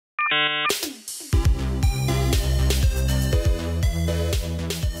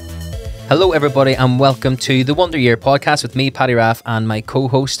Hello everybody and welcome to the Wonder Year podcast with me, Paddy Raff, and my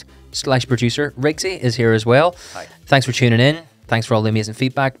co-host / producer, Riggsy, is here as well. Hi. Thanks for tuning in. Thanks for all the amazing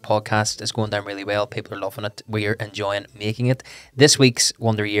feedback. Podcast is going down really well. People are loving it. We're enjoying making it. This week's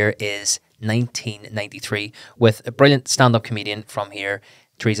Wonder Year is 1993 with a brilliant stand-up comedian from here,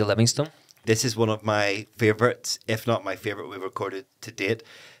 Teresa Livingstone. This is one of my favourites, if not my favourite we've recorded to date.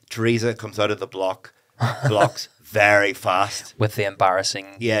 Teresa comes out of the blocks very fast. With the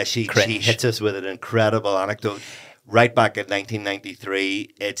embarrassing she cringe. hits us with an incredible anecdote. Right back in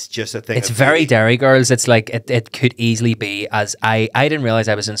 1993, it's just a thing. It's very Dairy Girls. It's like it could easily be, as I didn't realise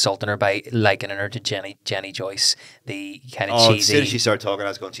I was insulting her by likening her to Jenny Joyce, the kind of cheesy. As soon as she started talking, I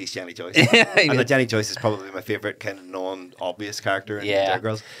was going, she's Jenny Joyce. And Jenny Joyce is probably my favourite kind of non-obvious character in Dairy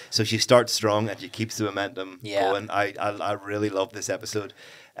Girls. So she starts strong and she keeps the momentum going. I really love this episode.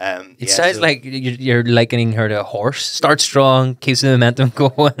 It sounds like you're likening her to a horse. Starts strong, keeps the momentum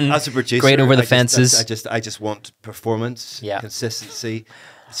going. As a producer, great over the fences. I just want performance, consistency,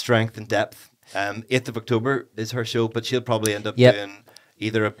 strength, and depth. 8th of October is her show, but she'll probably end up doing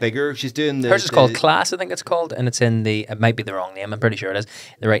either a bigger. She's doing hers is called Class, I think it's called, and it's in the. It might be the wrong name. I'm pretty sure it is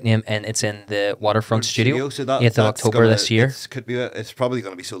the right name, and it's in the Waterfront studio. So 8th of October this year. It's probably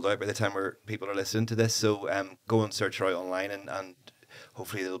going to be sold out by the time people are listening to this. So go and search her out online and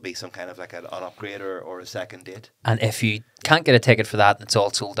hopefully there'll be some kind of like an upgrade or a second date. And if you can't get a ticket for that and it's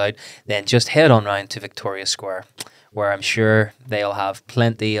all sold out, then just head on round to Victoria Square, where I'm sure they'll have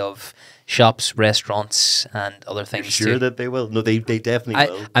plenty of shops, restaurants and other things. You're sure that they will? No, they definitely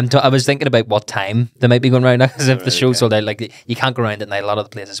will. I was thinking about what time they might be going around, because if the show's sold out, like you can't go around at night. A lot of the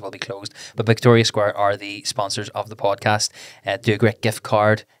places will be closed. But Victoria Square are the sponsors of the podcast. Do a great gift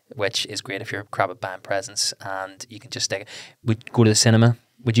card, which is great if you're crap at buying presents, and you can just take it. Would go to the cinema.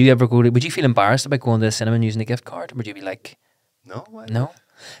 Would you ever would you feel embarrassed about going to the cinema and using a gift card? Or would you be like, no?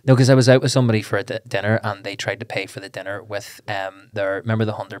 No, because I was out with somebody for a dinner and they tried to pay for the dinner with remember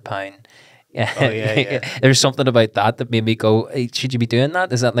the £100? There's something about that made me go, hey, should you be doing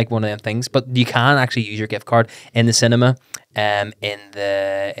that? Is that like one of them things? But you can actually use your gift card in the cinema, in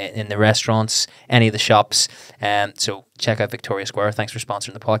the restaurants, any of the shops. So check out Victoria Square. Thanks for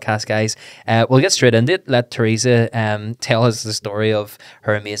sponsoring the podcast, guys. We'll get straight into it. Let Teresa tell us the story of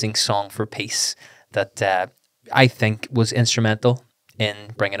her amazing song for peace that I think was instrumental in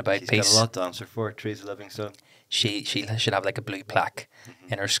bringing about peace. She's got a lot to answer for, Teresa Livingstone. She should have like a blue plaque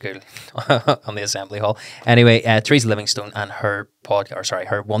in her school on the assembly hall. Anyway, Teresa Livingstone and her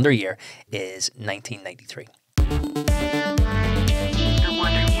her Wonder Year is 1993. The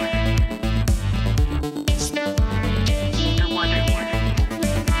Wonder Year. The Wonder Year.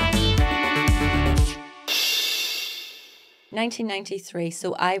 1993.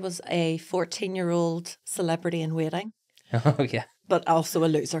 So I was a 14-year-old celebrity in waiting. Oh yeah, but also a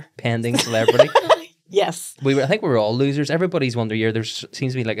loser. Pending celebrity. Yes. I think we were all losers. Everybody's Wonder Year. There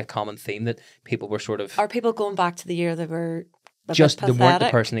seems to be like a common theme that people were sort of. Are people going back to the year they were they weren't the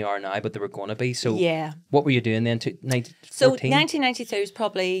person they are now, but they were going to be. So what were you doing then? So 1993 was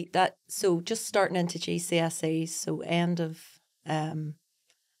probably that. So just starting into GCSEs. So end of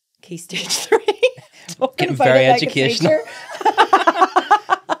Key Stage 3. Getting very educational.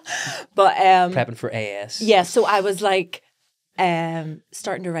 But prepping for AS. Yeah. So I was like.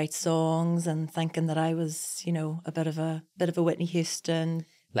 Starting to write songs and thinking that I was, a bit of a Whitney Houston,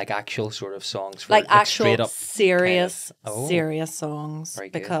 like actual sort of songs, like actual straight up serious songs,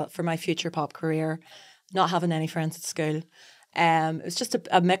 because for my future pop career, not having any friends at school. It was just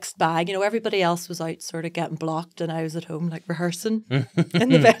a mixed bag. Everybody else was out sort of getting blocked and I was at home like rehearsing in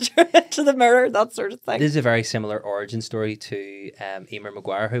the bedroom to the mirror, that sort of thing. This is a very similar origin story to Emer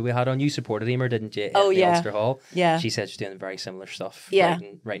Maguire, who we had on. You supported Emer, didn't you? Oh, the Ulster Hall. Yeah. She said she's doing very similar stuff. Yeah.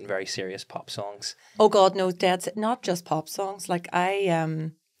 Writing very serious pop songs. Oh God, no, not just pop songs. Like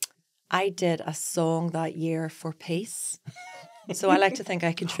I did a song that year for peace. So I like to think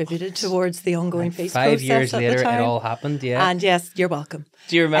I contributed towards the ongoing peace process. 5 years later, it all happened, yeah. And yes, you're welcome.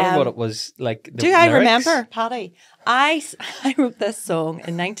 Do you remember what it was like? I remember, Paddy? I wrote this song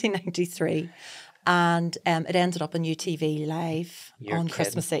in 1993 and it ended up on UTV Live on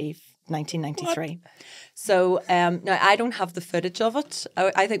Christmas Eve, 1993. What? So now I don't have the footage of it.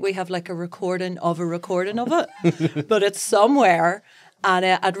 I think we have like a recording of it, but it's somewhere. And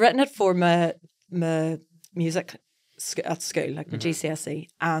I'd written it for my music at school, like my GCSE,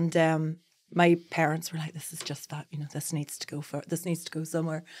 and my parents were like, "This is just that, this needs to go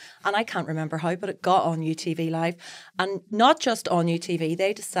somewhere." And I can't remember how, but it got on UTV Live, and not just on UTV.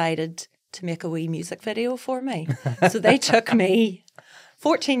 They decided to make a wee music video for me, so they took me,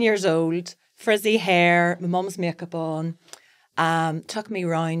 14 years old, frizzy hair, my mum's makeup on, Took me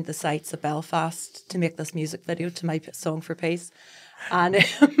round the sites of Belfast to make this music video to my song for peace. And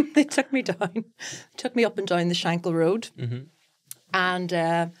they took me up and down the Shankill Road. Mm-hmm.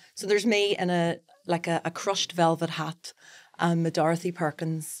 And so there's me in a crushed velvet hat and my Dorothy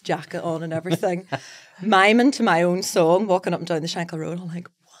Perkins jacket on and everything, miming to my own song, walking up and down the Shankill Road. I'm like,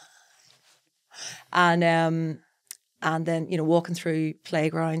 what? And then, walking through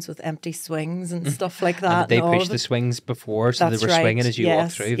playgrounds with empty swings and stuff like that. And did they push the swings before, so they were swinging as you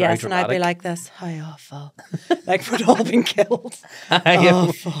walked through? Very dramatic. And I'd be like this, how awful. Like we'd all been killed.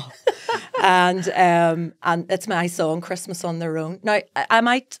 Awful. And it's my song, Christmas on the Run. Now,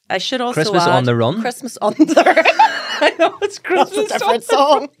 I should also Christmas add, on the Run? Christmas on the Run. I know, it's Christmas. That's a different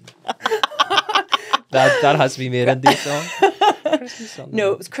song. That has to be made into a song.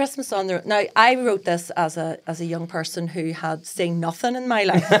 No, it was Christmas on the Run. Now, I wrote this as a young person who had seen nothing in my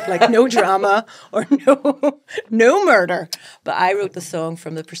life, like no drama or no murder. But I wrote the song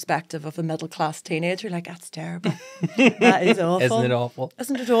from the perspective of a middle-class teenager. Like, that's terrible. That is awful. Isn't it awful?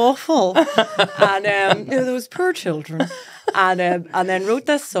 Isn't it awful? And those poor children. And then wrote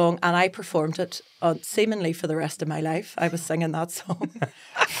this song, and I performed it seemingly for the rest of my life. I was singing that song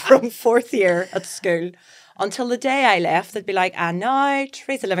from 4th year at school until the day I left. They'd be like, and now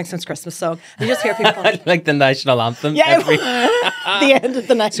Teresa Livingstone's Christmas song. And you just hear people going, like the national anthem. Yeah, the end of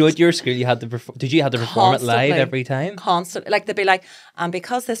the night. So at your school, you had to did you have to perform it live every time? Constantly. Like they'd be like, and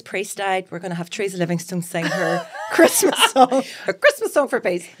because this priest died, we're going to have Teresa Livingstone sing her Christmas song, her Christmas song for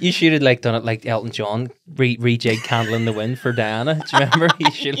peace. You should have done it like Elton John, rejigged Candle in the Wind for Diana. Do you remember?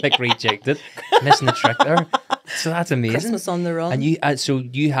 You should have rejigged it, missing the trick there. So that's amazing. Christmas on the Run. And you, so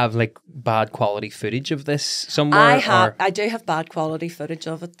you have like bad quality footage of this somewhere? I do have bad quality footage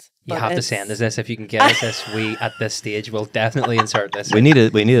of it. You have to send us this if you can get us this. We at this stage will definitely insert this. We need a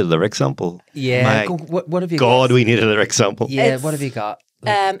lyric sample. Yeah. What have you? God, we need a lyric sample. Yeah. What have you got?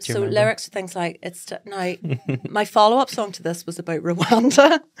 Like, so lyrics are things like now. My follow-up song to this was about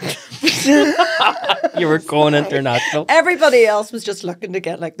Rwanda. You were going international. Everybody else was just looking to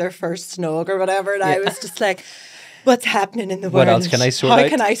get like their first snog or whatever, and I was just like, "What's happening in the world? What else can I sort out? How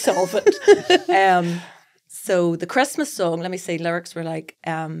can I solve it?" So the Christmas song, let me say, lyrics were like,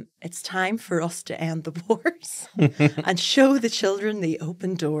 "It's time for us to end the wars and show the children the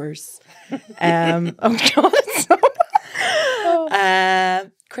open doors." Oh God.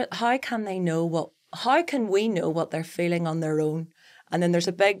 How can we know what they're feeling on their own? And then there's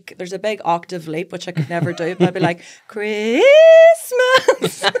a big octave leap, which I could never do. But I'd be like, Christmas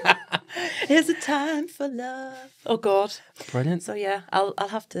is a time for love. Oh God, brilliant. So yeah, I'll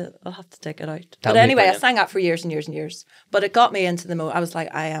have to take it out. But anyway, I sang that for years and years and years. But it got me into the mode. I was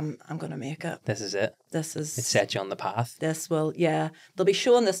like, I'm going to make it. This is it. It set you on the path. They'll be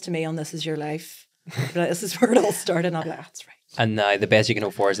showing this to me on This Is Your Life. This is where it all started. And I'll be like, that's right. And now the best you can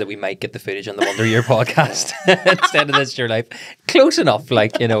hope for is that we might get the footage on the Wonder Year podcast instead of This Is Your Life. Close enough,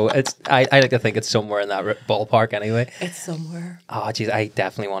 it's. I like to think it's somewhere in that ballpark anyway. It's somewhere. Oh, geez, I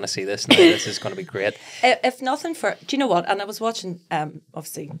definitely want to see this now. This is going to be great. If nothing do you know what? And I was watching,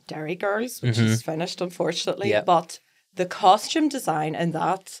 obviously, Derry Girls, which is finished, unfortunately. Yep. But the costume design in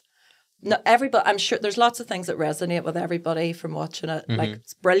that, everybody, I'm sure there's lots of things that resonate with everybody from watching it. Like,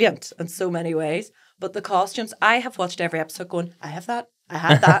 it's brilliant in so many ways. But the costumes, I have watched every episode going, I have that. I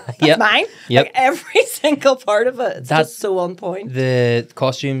had that. That's mine. Yep. Like every single part of it. It's just so on point. The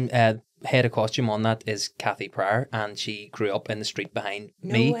costume, head of costume on that is Kathy Pryor, and she grew up in the street behind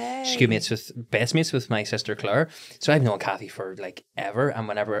me. Way. She's best mates with my sister Claire. So I've known Kathy for like ever. And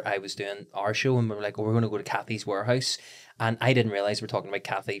whenever I was doing our show and we were like, we're going to go to Kathy's warehouse. And I didn't realize we're talking about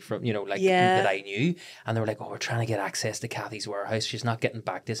Kathy from, that I knew. And they were like, we're trying to get access to Kathy's warehouse. She's not getting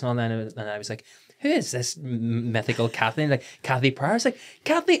back to us. And I was like, who is this mythical Kathy? And like, Kathy Pryor. I was like,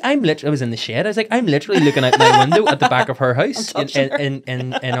 Kathy, I was in the shed. I was like, I'm literally looking out my window at the back of her house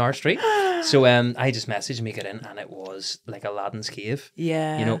in our street. So I just messaged me, get in, and it was like Aladdin's cave.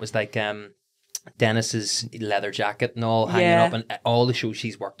 Yeah. It was like Dennis's leather jacket and all hanging up, and all the shows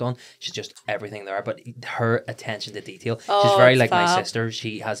she's worked on, she's just everything there. But her attention to detail, she's very like my sister.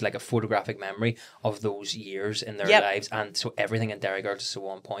 She has like a photographic memory of those years in their lives, and so everything in Derry Girls is so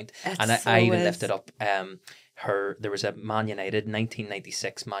on point. And I even lifted up there was a Man United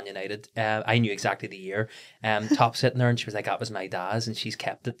 1996 Man United. I knew exactly the year. Top sitting there, and she was like, "That was my dad's," and she's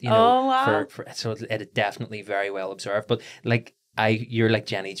kept it. So it definitely very well observed. But like. You're like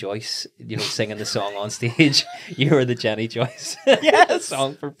Jenny Joyce, singing the song on stage. You're the Jenny Joyce. Yes.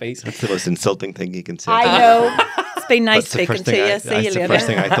 Song for peace. That's the most insulting thing you can say. I know. It's been nice speaking to you. See you later. That's the first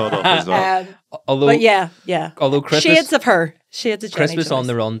thing I thought of as well. Although Christmas, shades of her. Shades of Jenny Christmas Joyce. on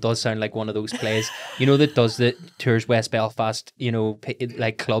the Run does sound like one of those plays, you know, that does the tours West Belfast, you know,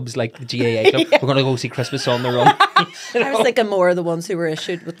 like clubs, like the GAA club. We're going to go see Christmas on the Run. I was thinking more of the ones who were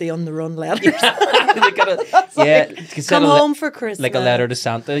issued with the on the run letters. Come home for Christmas. Like a letter to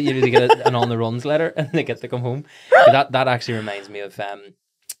Santa, you know, they get an on the runs letter and they get to come home. But that actually reminds me of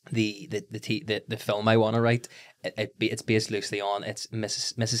the film I want to write. It's based loosely on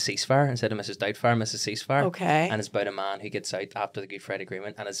Mrs. Ceasefire instead of Mrs. Doubtfire, Mrs. Ceasefire. Okay. And it's about a man who gets out after the Good Friday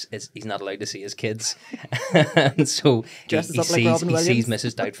Agreement and he's not allowed to see his kids. And so he sees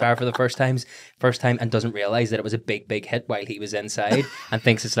Mrs. Doubtfire for the first time and doesn't realise that it was a big hit while he was inside and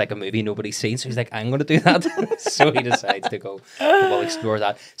thinks it's like a movie nobody's seen. So he's like, I'm going to do that. So he decides to go, we'll explore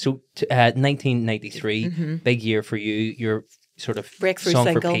that. So 1993, big year for you. Your sort of breakthrough song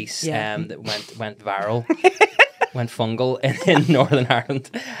single. For Peace that went viral. Went fungal in Northern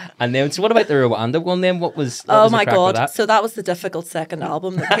Ireland. And then, so what about the Rwanda one then? What was oh was my the God. that? So that was the difficult second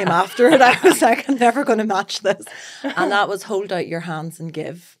album that came after it. I was like, I'm never going to match this. And that was Hold Out Your Hands and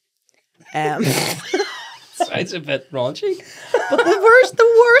Give. Sounds a bit raunchy. But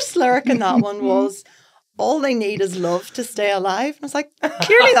the worst lyric in that one was, all they need is love to stay alive. And I was like,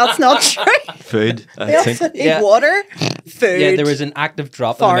 clearly that's not true. Food. They also need water, food. Yeah, there was an active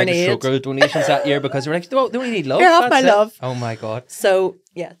drop in the amount of sugar donations that year because they were like, they only need love. Here, have my love. Oh my God. So,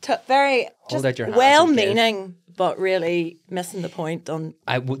 yeah, very Hold out your hands well-meaning, but really missing the point on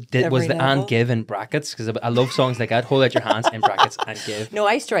was the and give in brackets because I love songs like that. Hold out your hands in brackets and give. No,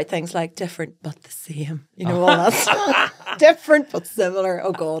 I used to write things like different but the same. You know, all that stuff. Different but similar.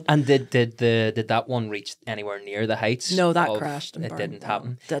 Oh God. And did that one reach anywhere near the heights? No, that crashed and it burned. didn't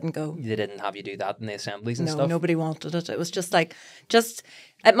happen. Didn't go. They didn't have you do that in the assemblies and stuff? No, nobody wanted it. It was just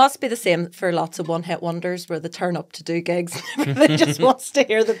it must be the same for lots of one-hit wonders where they turn up to do gigs and everybody just wants to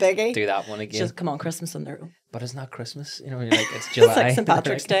hear the biggie. Do that one again. Just come on, Christmas on their own. But it's not Christmas. You know, you're like, it's July. It's like St.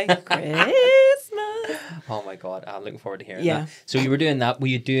 Patrick's Day. Christmas. Oh my God, I'm looking forward to hearing that. So you were doing that. Were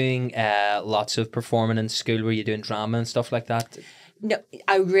you doing lots of performing in school? Were you doing drama and stuff like that? No,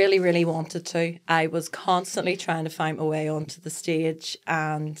 I really, really wanted to. I was constantly trying to find my way onto the stage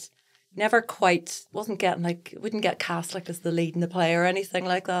and never quite, wouldn't get cast like as the lead in the play or anything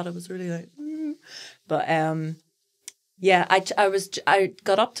like that. I was really like, But yeah, I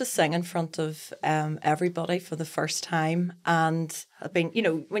got up to sing in front of everybody for the first time, and I've been, you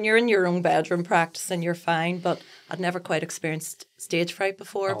know, when you're in your own bedroom practicing, you're fine, but I'd never quite experienced stage fright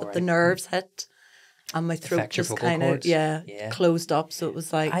before, but the nerves hit. And my throat just kind of, closed up. So it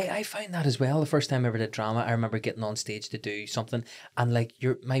was like... I find that as well. The first time I ever did drama, I remember getting on stage to do something and like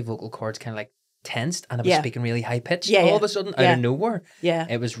my vocal cords kind of like tensed and I was speaking really high pitched all of a sudden out of nowhere. Yeah.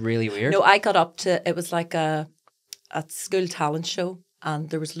 It was really weird. No, I got up to, it was like a school talent show and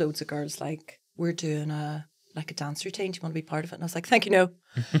there was loads of girls like, we're doing a dance routine. Do you want to be part of it? And I was like, thank you, no.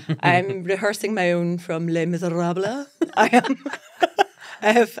 I'm rehearsing my own from Les Miserables. I am...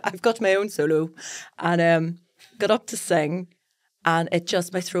 I've got my own solo and got up to sing and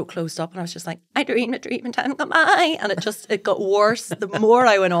my throat closed up and I was just like, I dream a dream and time come by, and it got worse. The more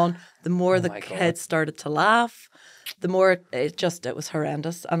I went on, the more the kids started to laugh, the more it was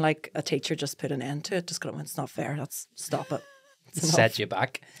horrendous, and like a teacher just put an end to it, just got it's not fair, stop it. Set you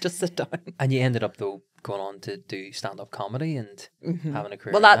back. Just sit down. And you ended up though going on to do stand-up comedy and having a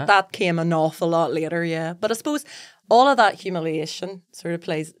career. Well, that came an awful lot later, yeah. But I suppose all of that humiliation sort of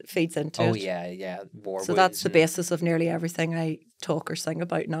feeds into it. Oh yeah. So that's the basis of nearly everything I talk or sing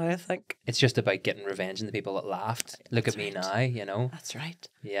about now, I think. It's just about getting revenge on the people that laughed. Look at me now, you know. That's right.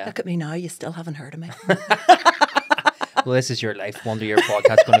 Yeah. Look at me now, you still haven't heard of me. Well, this is your life. Wonder Your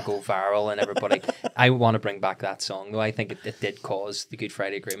podcast going to go viral and everybody. I want to bring back that song though. I think it did cause the Good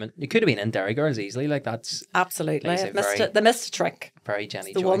Friday Agreement. It could have been in Derry Girls easily. Like that's absolutely. They missed a trick. Very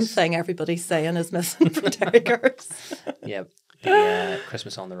Jenny Joyce. The one thing everybody's saying is missing from Derry Girls. Yeah, the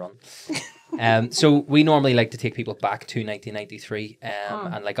Christmas on the Run. So we normally like to take people back to 1993,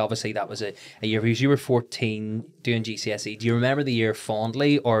 and like obviously that was a year because you were 14 doing GCSE. Do you remember the year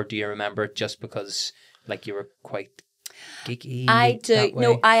fondly, or do you remember it just because like you were quite geeky? I do.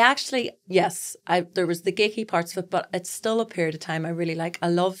 No, I actually, yes, there was the geeky parts of it, but it's still a period of time I really like. I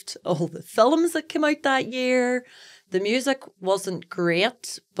loved all the films that came out that year. The music wasn't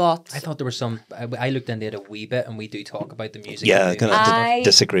great, but... I thought there was some... I looked into it a wee bit and we do talk about the music. Yeah, I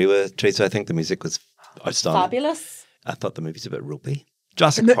disagree with Teresa. I think the music was outstanding. Fabulous. I thought the movie's a bit ropey.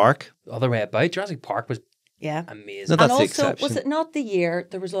 Jurassic Park. Other way about. Jurassic Park was amazing. No, and also, was it not the year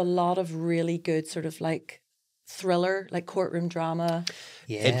there was a lot of really good sort of like thriller, like courtroom drama?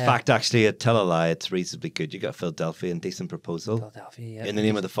 Yeah. In fact, actually, I tell a lie, it's reasonably good. You got Philadelphia and Decent Proposal. Philadelphia, yeah. In the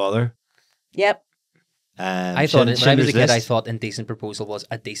Name of the Father. Yep. I thought when I was a kid, I thought Indecent Proposal was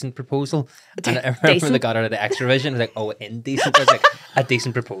a decent proposal. And I remember when they got out of the extra vision, it was like, oh, indecent. I was like, a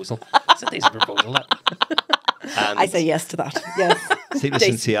decent proposal. It's a decent proposal. I say yes to that. Yes. Sleepless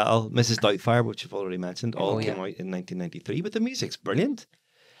in Seattle, Mrs. Doubtfire, which you've already mentioned, all came out in 1993, but the music's brilliant.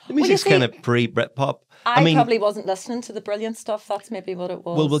 The music's kind of pre-Britpop. I mean, probably wasn't listening to the brilliant stuff. That's maybe what it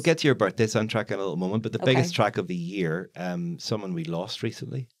was. Well, we'll get to your birthday soundtrack in a little moment, but the biggest track of the year, someone we lost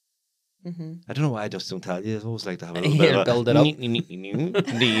recently. I don't know why I just don't tell you. I always like to have a little bit of build it up.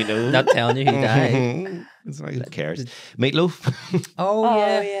 Do you know? Not telling you who died. It's like, who cares? Meatloaf. Oh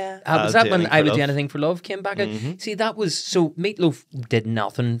yeah. Was that when I Would Do Anything for Love came back out? See, that was so Meatloaf did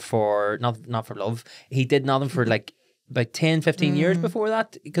nothing for not for love. He did nothing for like about 10, 15 years before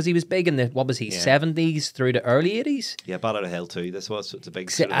that, because he was big in the, 70s through the early 80s. Yeah, Bat Out of Hell too. This was, so it's a big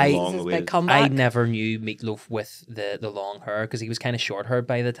sort of long away. I never knew Meatloaf with the long hair, because he was kind of short haired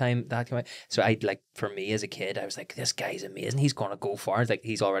by the time that came out. So for me as a kid, I was like, this guy's amazing. He's going to go far. It's like,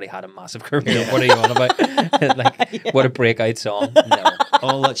 he's already had a massive career. What are you on about? What a breakout song. No.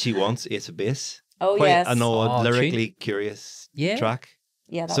 All That She Wants, Ace of Base. Oh, yes. An odd, lyrically curious track.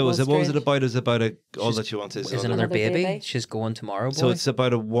 Yeah, that so was what was it about? Is about all that she wants is another baby. She's going tomorrow. Boy. So it's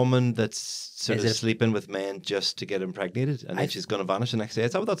about a woman that's sort of sleeping with men just to get impregnated, and then she's going to vanish the next day.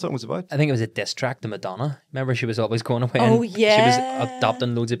 Is that what that song was about? I think it was a diss track to Madonna. Remember, she was always going away. Oh yeah, she was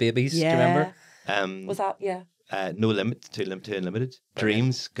adopting loads of babies. Yeah. Do you remember? Was that No Limit to Unlimited,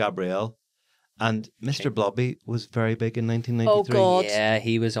 Dreams, Gabrielle. And Mr. Blobby was very big in 1993. Oh, God. Yeah,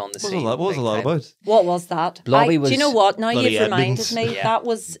 he was on the scene. What was a lot about? What was that? Blobby was... Do you know what? Now you've Edmonds. reminded me. Yeah.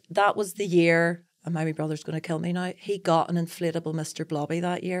 That was the year, and my brother's going to kill me now, he got an inflatable Mr. Blobby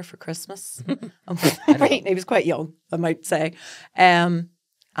that year for Christmas. He was quite young, I might say. And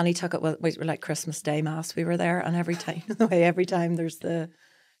he took it, we were like Christmas Day Mass, we were there, and every time there's the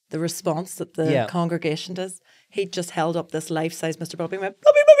response that the congregation does, he just held up this life-size Mr. Blobby and went,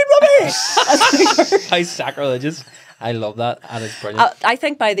 Blobby, Blobby, Blobby! How sacrilegious. I love that. And it's brilliant. I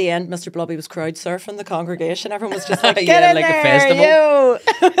think by the end, Mr. Blobby was crowd surfing the congregation. Everyone was just like, get in like there, a festival.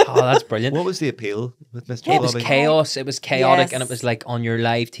 You. Oh, that's brilliant. What was the appeal with Mr. Blobby? It was chaos. It was chaotic. And it was like on your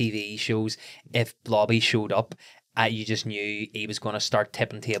live TV shows, if Blobby showed up, you just knew he was going to start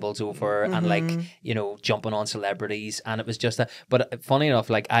tipping tables over and like, jumping on celebrities. And it was just but funny enough,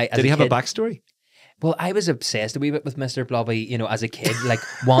 like did he have a backstory? Well, I was obsessed a wee bit with Mr. Blobby, as a kid, like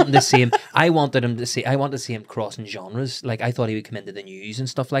wanting to see him. I wanted to see him crossing genres. Like I thought he would come into the news and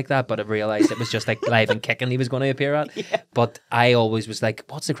stuff like that, but I realised it was just like Live and Kicking he was going to appear at. Yeah. But I always was like,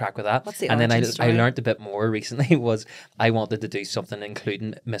 what's the crack with that? And then I learned a bit more recently was I wanted to do something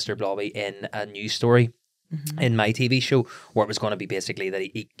including Mr. Blobby in a news story. In my TV show, where it was going to be basically that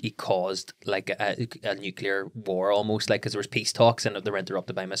he caused like a nuclear war almost, like because there was peace talks and they were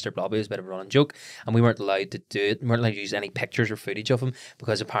interrupted by Mr. Blobby. It was a bit of a running joke, and we weren't allowed to do it. We weren't allowed to use any pictures or footage of him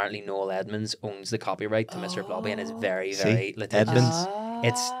because apparently Noel Edmonds owns the copyright to Mr. Blobby and is very, very litigious. Edmonds,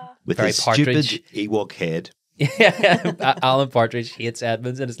 it's with very his Partridge. Stupid Ewok head. Yeah, Alan Partridge hates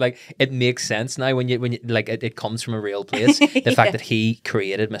Edmonds, and it's like it makes sense now when you like it comes from a real place. The fact that he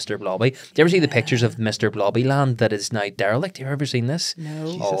created Mr. Blobby. Do you ever see the pictures of Mr. Blobby Land that is now derelict? Have you ever seen this?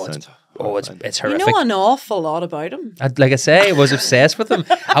 No. It's horrific. You know an awful lot about him. Like I say, I was obsessed with him.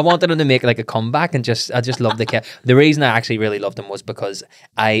 I wanted him to make like a comeback, and I just loved the cat. The reason I actually really loved him was because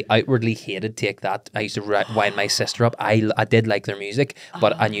I outwardly hated Take That. I used to wind my sister up. I did like their music,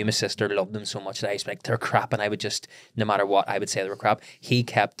 but I knew my sister loved them so much that I used to be like, they're crap, and I would just, no matter what, I would say they were crap. He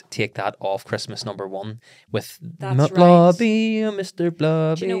kept Take That off Christmas #1 with Blobby, Mr.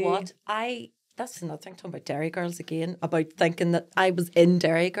 Blobby. Do you know what? That's another thing, talking about Dairy Girls again, about thinking that I was in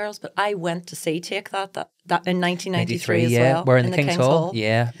Dairy Girls, but I went to see Take That in 1993 as well. We're in the King's Hall.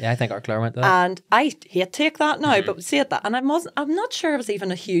 Yeah, I think our Claire went to that. And I hate Take That now, but see it that, and I'm not sure I was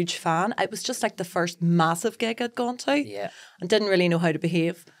even a huge fan. It was just like the first massive gig I'd gone to, and didn't really know how to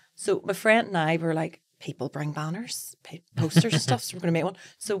behave. So my friend and I were like, people bring banners, posters and stuff, so we're going to make one.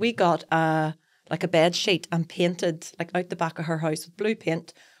 So we got like a bed sheet and painted like out the back of her house with blue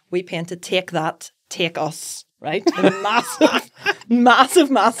paint. We painted Take That, Take Us, right? In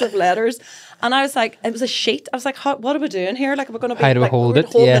massive letters. And I was like, it was a sheet. I was like, what are we doing here? Like, we're going to be like, holding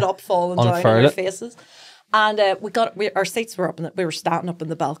it up, falling down on our faces. And our seats were up, we were standing up in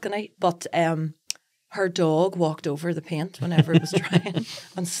the balcony, but her dog walked over the paint whenever it was drying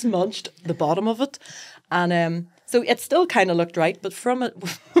and smudged the bottom of it. And so it still kind of looked right, but from it,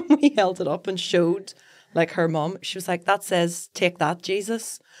 when we held it up and showed like her mum, she was like, that says, Take That,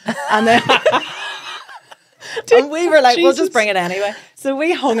 Jesus. And then and we were like, we'll just bring it anyway. So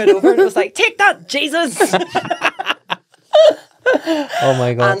we hung it over and it was like, Take That, Jesus. Oh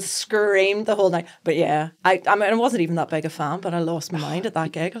my God. And screamed the whole night. But yeah, I mean, I wasn't even that big a fan, but I lost my mind at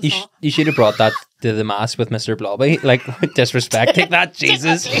that gig. You should have brought that to the mass with Mr. Blobby, like disrespecting that,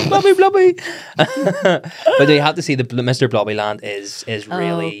 Jesus, Blobby, Blobby. But you have to see the Mr. Blobby land is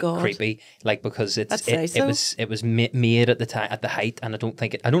really creepy, like because it was made at the time at the height, and I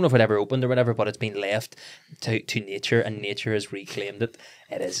don't know if it ever opened or whatever, but it's been left to nature, and nature has reclaimed it.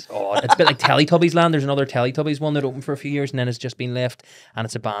 It is odd. It's a bit like Teletubbies land. There's another Teletubbies one that opened for a few years, and then it's just been left, and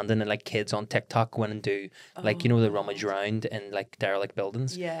it's abandoned, and like kids on TikTok go in and do like they rummage around in like derelict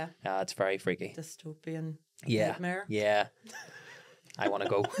buildings. Yeah, it's very freaky. Dystopian nightmare. Yeah. I want to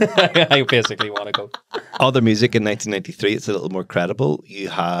go. I basically want to go. Other music in 1993, it's a little more credible. You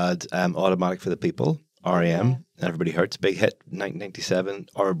had Automatic for the People, R.E.M., Everybody Hurts, big hit, 1997.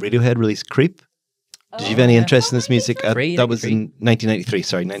 Or Radiohead released Creep. Did you have any interest in this music? That was in 1993,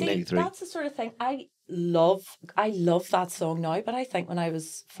 sorry, 1993. See, that's the sort of thing I love that song now, but I think when I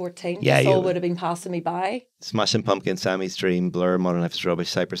was 14, this all would have been passing me by. Smashing Pumpkins, Sammy's Dream, Blur, Modern Life's Rubbish,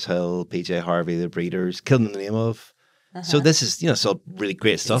 Cypress Hill, PJ Harvey, The Breeders, Killing in the Name of. So this is, so really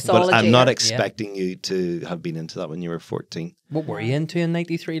great stuff, but I'm not expecting you to have been into that when you were 14. What were you into in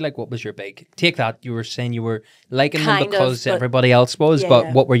 93? Like, what was your big... Take that, you were saying you were liking them because everybody else was,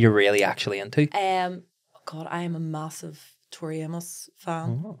 but what were you really actually into? God, I am a massive Tori Amos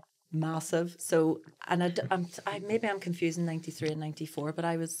fan. Oh. Massive. So, and maybe I'm confusing 93 and 94, but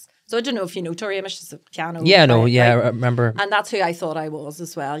I was... So I don't know if you know Tori Amos, she's a piano. Yeah, no, I remember. And that's who I thought I was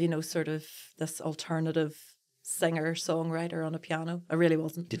as well, sort of this alternative singer songwriter on a piano. I really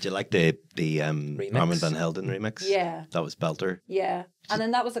wasn't. Did you like the Armin van Helden remix? Yeah, that was belter. Yeah, and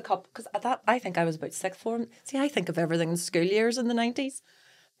then that was a couple because I think I was about sixth form. See, I think of everything in school years in the 90s,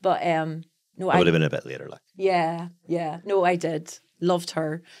 but no, I would have been a bit later. Like yeah, no, I did loved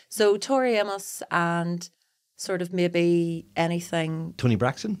her. So Tori Amos and sort of maybe anything. Tony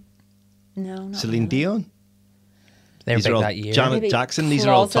Braxton. No, not Celine Dion. They were big that year. Janet Jackson, these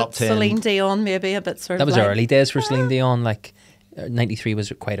are all top 10. Celine Dion, maybe a bit sort that of. That was early days for Celine Dion. Like 93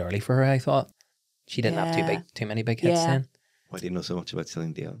 was quite early for her. I thought she didn't have too many big hits then. Why do you know so much about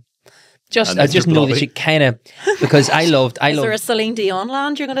Celine Dion? I just know that she kind of because I loved. Is there a Celine Dion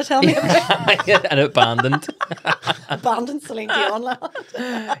land you're going to tell me about? An abandoned Celine Dion land.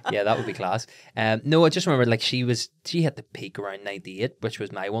 Yeah, that would be class. No, I just remember like she hit the peak around 98, which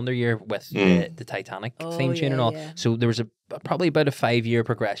was my wonder year with the Titanic theme tune and all. Yeah. So there was probably about a 5-year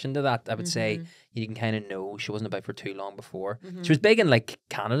progression to that. I would say you can kind of know she wasn't about for too long before. She was big in like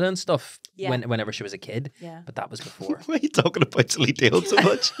Canada and stuff whenever she was a kid. Yeah. But that was before. Why are you talking about Celine Dion so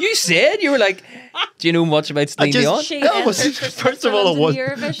much? You said you were like, do you know much about Celine Dion? First of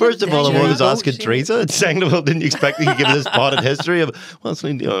all, I was asking Teresa, and second of all, didn't you expect me to give this potted history of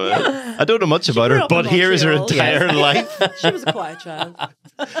Celine Dion? I don't know much about her, but here is her entire life. She was a quiet child.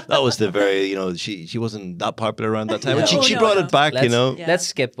 That was the very, she wasn't that popular around that time. And she brought it back, Let's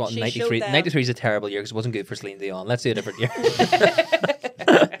skip 93. 93 is a terrible year because it wasn't good for Celine Dion. Let's do a different year.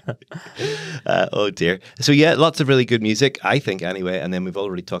 Oh dear. So yeah, lots of really good music, I think, anyway. And then we've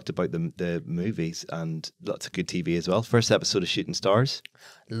already talked about the movies and lots of good TV as well. First episode of Shooting Stars.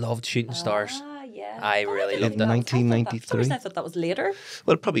 Loved Shooting Stars. Yeah. I really loved it. 1993. I thought that was later.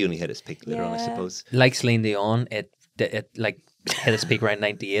 Well, it probably only hit its peak later on, I suppose. Like Celine Dion, it like hit its peak around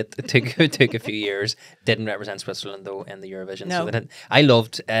 98. It took a few years. Didn't represent Switzerland though in the Eurovision. No. So I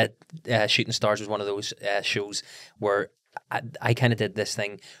loved Shooting Stars was one of those shows where I kind of did this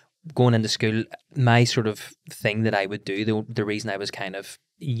thing going into school. My sort of thing that I would do, the reason I was kind of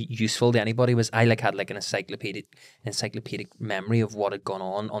useful to anybody was I had an encyclopedic memory of what had gone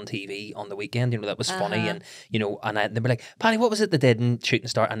on TV on the weekend, that was funny, and and they'd be like, Paddy, what was it they did in Shooting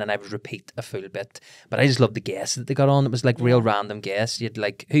Star? And then I would repeat a full bit, but I just loved the guests that they got on. It was real random guests. You'd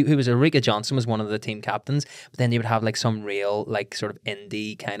who was Ulrika Johnson was one of the team captains, but then you would have some real sort of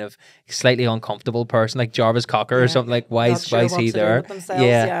indie kind of slightly uncomfortable person like Jarvis Cocker or something, why is he there?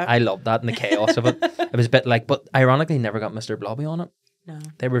 Yeah, I loved that and the chaos of it. It was a bit but ironically never got Mr Blobby on it. No.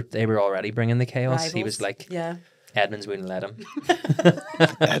 They were already bringing the chaos. Rivals. He was Edmonds wouldn't let him.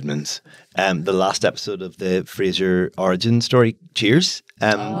 Edmonds. The last episode of the Fraser origin story, Cheers,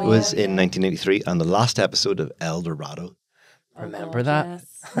 was in 1983, and the last episode of El Dorado. Remember that?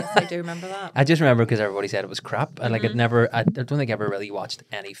 Yes, I do remember that. I just remember because everybody said it was crap, and I don't think I ever really watched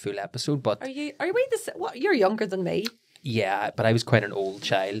any full episode. But are we what? You're younger than me. Yeah, but I was quite an old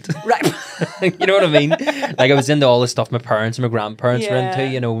child. Right. You know what I mean? I was into all the stuff my parents and my grandparents were into.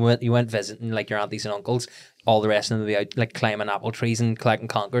 You went visiting your aunties and uncles. All the rest of them would be out climbing apple trees and collecting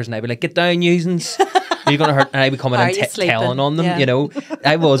conkers, and I'd be like, get down, usins. You're going to hurt. And I'd be coming and telling on them,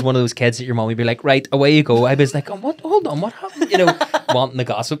 I was one of those kids that your mum would be like, right, away you go. I was like, hold hold on, what happened? Wanting the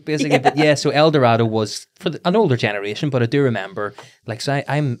gossip basically. But yeah, so El Dorado was for an older generation, but I do remember, like, so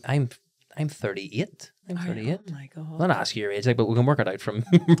I'm 38. I'm 38. Oh my God. I'm not asking your age, like, but we can work it out from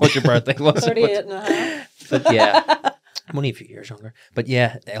what your birthday was. 38 and a half. But yeah, I'm only a few years younger. But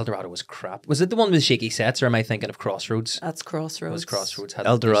yeah, El Dorado was crap. Was it the one with shaky sets, or am I thinking of Crossroads? That's Crossroads. It was Crossroads.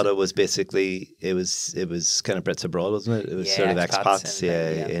 El Dorado was basically it was kind of Brits abroad, wasn't it? It was Yeah, sort of expats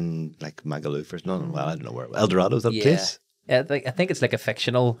expats, and in like Magaluf or something. Well, I don't know where El Dorado is that Yeah. place. Yeah, I think it's like a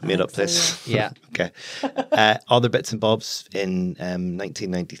fictional. Made up so, place. Yeah. Okay. Other bits and bobs in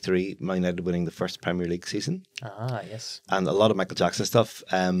 1993, Man United winning the first Premier League season, Ah, yes. and a lot of Michael Jackson stuff.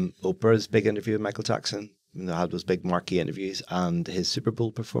 Oprah's big interview with Michael Jackson. They had those big marquee interviews, and his Super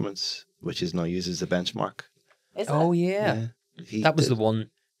Bowl performance, which is now used as a benchmark. Is Oh it? yeah, He that was did- the one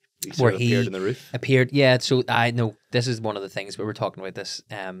he where sort of he appeared in the roof. appeared. Yeah, so I know this is one of the things we were talking about this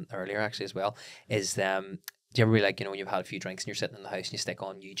earlier actually as well. Is do you ever really, like, when you've had a few drinks and you're sitting in the house and you stick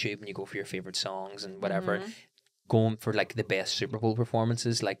on YouTube and you go for your favorite songs and whatever, going for like the best Super Bowl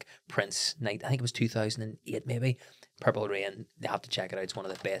performances, like Prince, I think it was 2008 maybe, Purple Rain. They have to check it out. It's one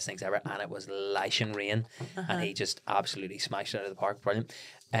of the best things ever, and it was Lashing Rain, and he just absolutely smashed it out of the park. Brilliant.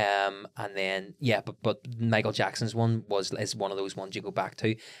 And then but Michael Jackson's one is one of those ones you go back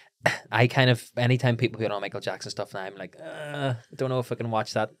to. I kind of, anytime people put on Michael Jackson stuff, and I'm like, I don't know if I can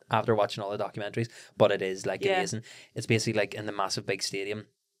watch that after watching all the documentaries, but it is like amazing. It's basically like in the massive big stadium,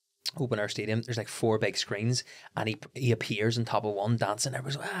 open air stadium, there's like 4 big screens, and he appears on top of one dancing,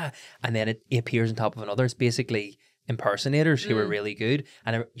 everyone's and then he appears on top of another. It's basically impersonators who are really good,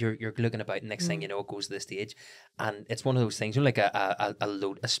 and you're looking about, and next thing you know, it goes to the stage, and it's one of those things, like a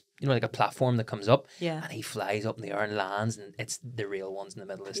load, like a platform that comes up, and he flies up in the air and lands, and it's the real ones in the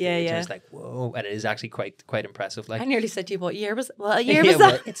middle of the stage, and it's like, whoa, and it is actually quite impressive. Like, I nearly said to you, what year was it? What year was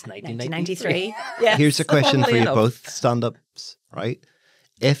that? It's 1993. 1993. Yeah. Here's a question for Funnily you enough. both stand-ups, right?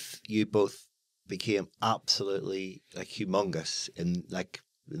 If you both became absolutely like humongous in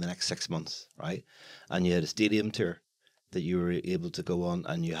the next 6 months, right? And you had a stadium tour that you were able to go on,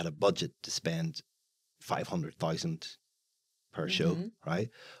 and you had a budget to spend 500,000 per show, right?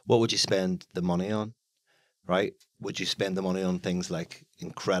 What would you spend the money on, right? Would you spend the money on things like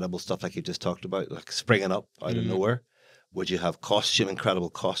incredible stuff like you just talked about, like springing up out of nowhere? Would you have incredible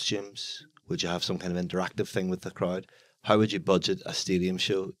costumes? Would you have some kind of interactive thing with the crowd? How would you budget a stadium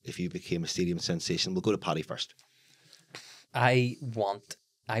show if you became a stadium sensation? We'll go to Paddy first. I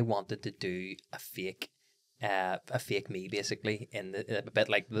wanted to do a fake me, basically, in a bit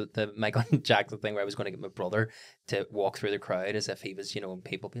like the Michael Jackson thing, where I was going to get my brother to walk through the crowd as if he was, and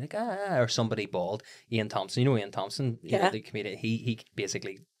people be like, or somebody bald. Ian Thompson, Ian Thompson, the comedian, he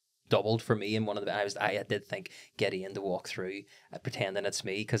basically doubled for me in one of the. I did think, get Ian to walk through, pretending it's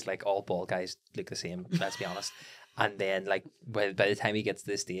me, because like all bald guys look the same. Let's be honest. And then like by the time he gets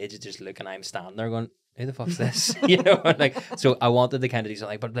to the stage, it's just looking, I'm standing there going, who the fuck's this? So I wanted to kind of do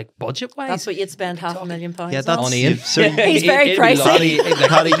something, but like budget wise, That's what you'd spend £500,000 Yeah, on. that's on Ian. He's very pricey.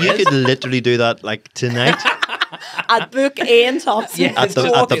 Paddy, you could literally do that like tonight I'd book Ian Thompson at to the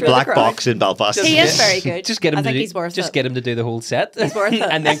walk through Black the crowd. Box in Belfast. He is very good. Just get him. I think he's worth just it. get him to do the whole set. He's worth it.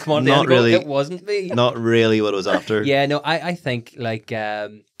 And then come on, Not and go, really. It wasn't me. Not really what it was after. Yeah, no, I think like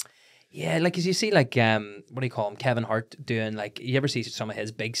like as you see like what do you call him, Kevin Hart doing, like, you ever see some of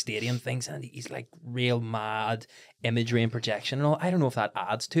his big stadium things, and he's like real mad imagery and projection and all. I don't know if that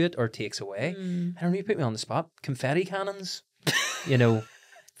adds to it or takes away. I don't know, you put me on the spot. Confetti cannons,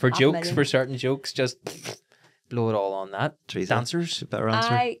 for jokes, for certain jokes, just blow it all on that. Teresa, Dancers, better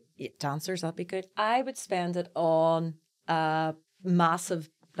answer. Dancers, that'd be good. I would spend it on a massive,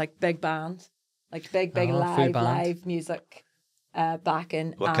 like, big band, like big full band. live music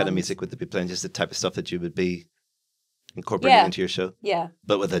backing. What kind of and- music would they be playing? Just the type of stuff that you would be incorporating into your show, Yeah,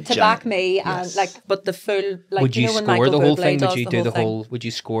 but with a to giant, back me, yes. and but the full, like, would you when score Michael the whole Bublé thing? Would does you do the thing. whole? Would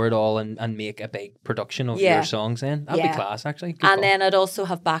you score it all and make a big production of Yeah. your songs? Then that'd Yeah. be class, actually. Good And call. then I'd also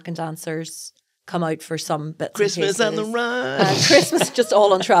have backing dancers come out for some bits. Christmas and on the pieces. run. And Christmas, just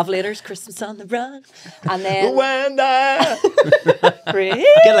all on Travelators. Christmas on the run, and then Rwanda. Great.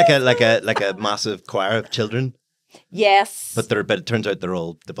 Get like a massive choir of children, Yes, but it turns out they've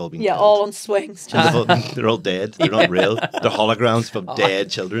all been yeah, killed. all on swings. Just They're all dead. They're not real. They're holograms from dead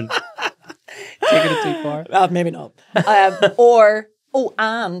children. taking it too far. maybe not.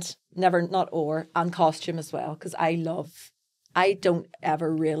 And costume as well, because I don't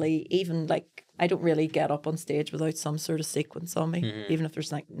ever really I don't really get up on stage without some sort of sequence on me, even if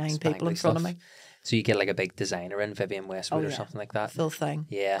there's like 9 people in Spangly front of stuff. me. So you get like a big designer in Vivian Westwood or yeah. something like that. Full thing.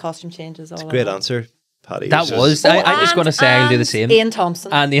 Yeah. Costume changes, all Great that. answer. Paddy. That was. I'm just going to say I'll do the same. Ian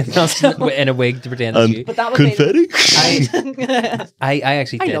Thompson. And Ian Thompson in a wig to pretend it's you. But that would confetti. I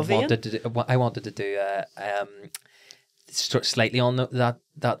actually I did love Ian. wanted to do, I wanted to do slightly on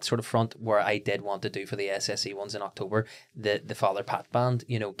that sort of front, where I did want to do for the SSE ones in October, the Father Pat band,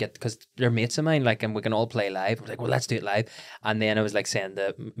 you know, because they're mates of mine, like, and we can all play live. I was like, well, let's do it live. And then I was like saying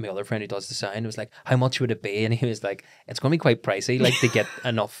to my other friend who does the sound, I was like, how much would it be? And he was like, it's going to be quite pricey, like, to get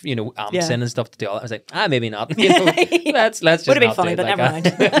enough, you know, amps in and stuff to do all that. I was like, maybe not. You know, let's just Would have been not funny, do it, but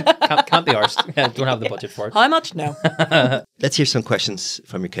like, never mind. can't be arsed. Don't have the budget for it. How much? No. Let's hear some questions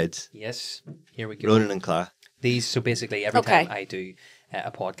from your kids. Yes, here we go. Ronan and Clara. These, so basically every Okay. time I do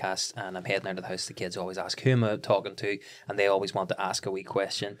a podcast and I'm heading out of the house, the kids always ask, who am I talking to? And they always want to ask a wee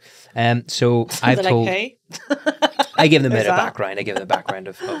question. So I've They're told, like, hey. I give them a Who's bit of that? background. I give them the background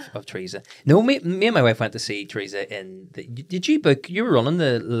of Teresa. No, me and my wife went to see Teresa in did you book, you were running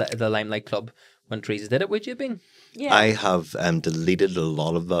the Limelight Club when Teresa did it, would you have been? Yeah. I have deleted a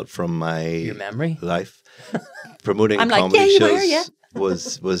lot of that from my Your memory? life. Promoting I'm like, comedy yeah, you shows were, yeah.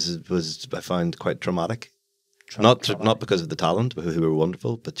 was I found quite traumatic. Not because of the talent, who were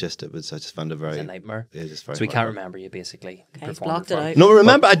wonderful, but just I just found it very It's a nightmare. Yeah, just very So we can't horrible. remember you basically. Okay, he's performing blocked it for- out. No,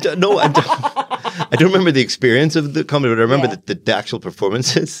 remember, I don't remember the experience of the comedy, but I remember Yeah. the actual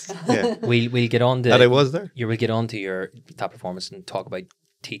performances. Yeah, We'll get on to that I was there. You will get on to your that performance and talk about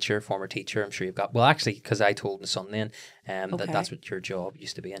former teacher. I'm sure you've got. Well, actually, because I told my son then that Okay. that's what your job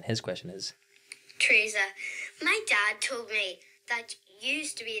used to be, and his question is, Teresa, my dad told me that you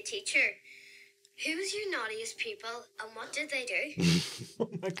used to be a teacher. Who was your naughtiest people and what did they do? Oh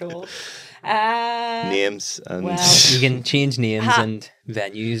my God. Names and well, you can change names Ha. and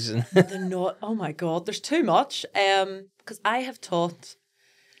venues and They're not. Oh my God, there's too much. Because I have taught.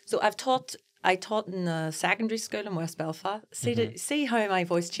 So I taught in a secondary school in West Belfast. See how my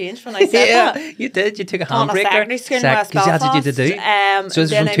voice changed when I said that. you did. You took a On a handbrake secondary school in West because that's what you had to do. Belfast. So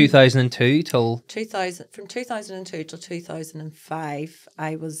this is then from 2002 till 2002 till 2005.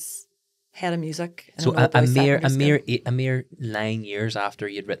 I was head of music. In so an a all-boys mere secondary school. a mere 9 years after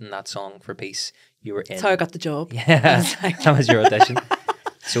you'd written that song for Peace, you were in. That's how I got the job. Yeah, that was your audition.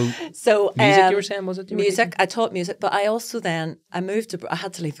 So So music, you were saying, was it? you were Music. I taught music, but I also I moved to. I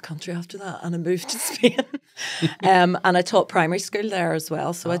had to leave the country after that, and I moved to Spain. And I taught primary school there as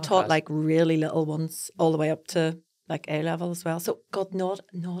well. So I taught class. like really little ones all the way up to like A level as well. So God,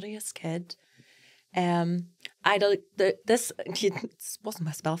 naughtiest kid. I don't. This wasn't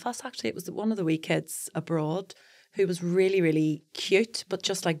West Belfast actually. It was one of the wee kids abroad who was really, really cute, but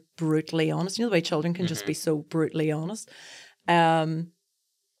just like brutally honest. You know the way children can just be so brutally honest.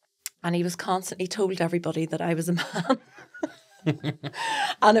 And he was constantly told everybody that I was a man.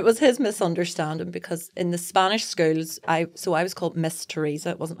 And it was his misunderstanding because in the Spanish schools, I was called Miss Teresa.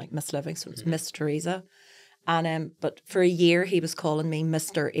 It wasn't like Miss Livingstone, it was Miss Teresa. And but for a year he was calling me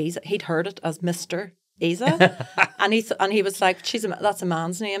Mr. Isa. He'd heard it as Mr. Isa. and he was like, that's a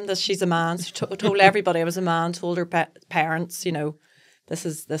man's name. She's a man. So told everybody I was a man, told her parents, you know, this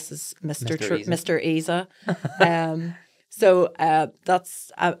is Mr. Isa. So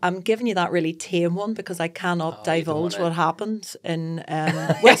I'm giving you that really tame one because I cannot divulge what happened in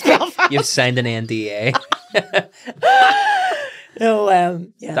West Belfast. You've signed an NDA. No,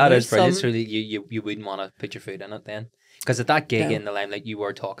 yeah, That there's is brilliant. some- So that you wouldn't want to put your foot in it then. Because at that gig No. in the Limelight, you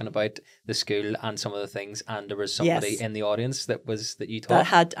were talking about the school and some of the things, and there was somebody Yes. in the audience that you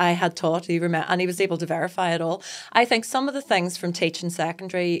taught. I had taught, he remember, and he was able to verify it all. I think some of the things from teaching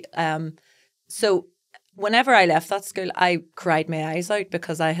secondary, so whenever I left that school, I cried my eyes out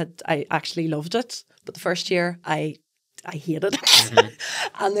because I actually loved it. But the first year, I hated it.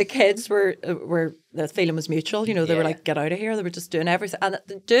 And the kids were the feeling was mutual. You know, they were Yeah. like, get out of here. They were just doing everything. And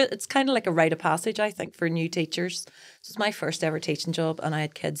it's kind of like a rite of passage, I think, for new teachers. This was my first ever teaching job, and I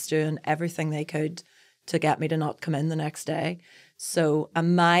had kids doing everything they could to get me to not come in the next day. So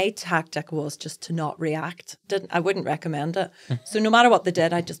my tactic was just to not react. I wouldn't recommend it. So no matter what they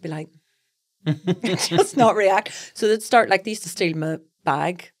did, I'd just be like, just not react. So they'd start like, they used to steal my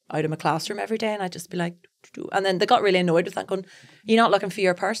bag out of my classroom every day, and I'd just be like, and then they got really annoyed with that, going, you're not looking for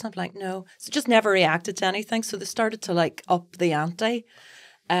your person? I'm like, no. So just never reacted to anything. So they started to like up the ante.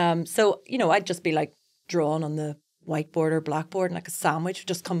 So, you know, I'd just be like drawing on the whiteboard or blackboard, and like a sandwich would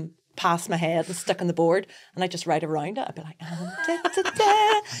just come past my head and stick on the board, and I'd just write around it. I'd be like,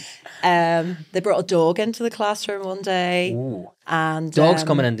 they brought a dog into the classroom one day. Ooh. And Dogs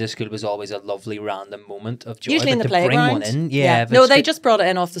coming into school was always a lovely random moment of joy. usually in but the to bring playground. one in, yeah. if No, it's they good- just brought it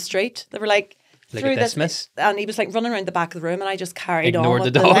in off the street. They were like, Like through a this, dismiss? and he was like running around the back of the room, and I just carried Ignored on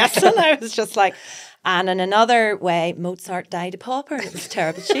with the the dog. lesson. I was just like, and in another way, Mozart died a pauper, and it was a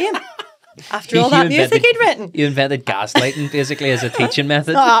terrible shame. After all that music he'd written. You invented gaslighting basically as a teaching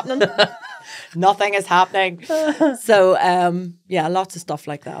method. Not happening. Nothing is happening. So, yeah, lots of stuff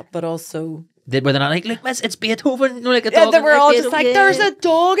like that. But also... Were they not like, look, miss, it's Beethoven? No, like a Yeah, dog. they were all just Beethoven. like, there's a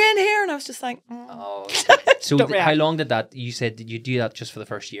dog in here. And I was just like... Oh, so Don't how react. long did that? You said did you do that just for the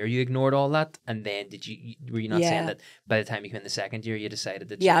first year? You ignored all that, and then were you not saying Yeah. that by the time you came in the second year, you decided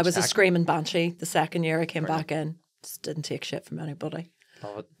to Yeah, I change was a tack? screaming banshee. The second year I came back in. Just didn't take shit from anybody.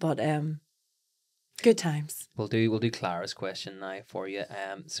 Love it. But good times. We'll do Clara's question now for you.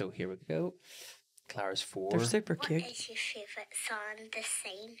 So here we go. Clara's 4. They're super What cute. is your favourite song to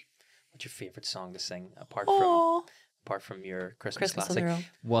sing? What's your favorite song to sing apart Oh, from your Christmas Christmas on classic? their own.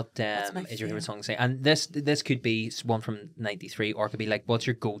 What my is your favorite favourite. song to sing? And this could be one from '93, or it could be like, what's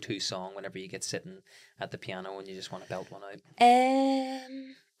your go-to song whenever you get sitting at the piano and you just want to belt one out?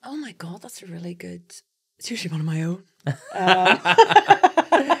 Oh my God, that's a really good... It's usually one of my own.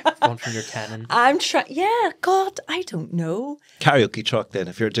 One from your canon. I'm trying... Yeah, God, I don't know. Karaoke truck then,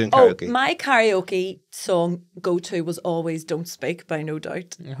 if you're doing Oh, karaoke. my karaoke song go-to was always Don't Speak by No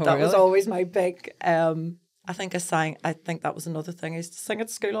Doubt. Oh, That was really? always my big... I think that was another thing. I used to sing at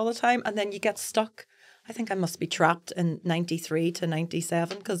school all the time, and then you get stuck. I think I must be trapped in 93 to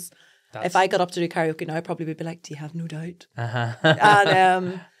 97, because if I got up to do karaoke now, I probably would be like, do you have No Doubt? Uh-huh.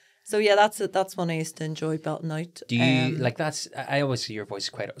 And so yeah, that's one I used to enjoy belting out. Do you like that's? I always see your voice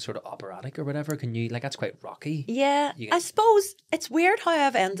quite sort of operatic or whatever. Can you like that's quite rocky? Yeah, You- I suppose it's weird how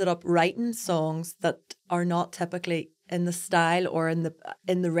I've ended up writing songs that are not typically in the style or in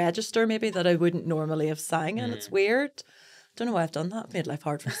the register maybe that I wouldn't normally have sang in. It's weird. Don't know why I've done that. I've made life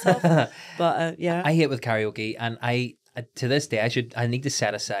hard for myself. But yeah. I hate with karaoke, and I to this day I need to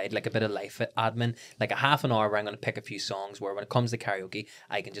set aside like a bit of life admin, like a half an hour where I'm going to pick a few songs where when it comes to karaoke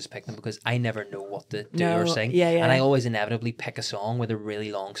I can just pick them because I never know what to do or sing. Yeah, yeah. And I always inevitably pick a song with a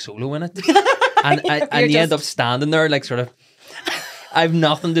really long solo in it, and you end up standing there like sort of. I've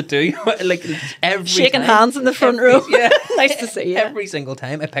nothing to do. Like every Shaking time, hands in the front row. Yeah. Nice to see you. Every single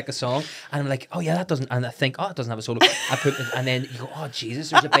time I pick a song and I'm like, oh yeah, that doesn't, and I think, oh, it doesn't have a solo. I put it, and then you go, oh Jesus,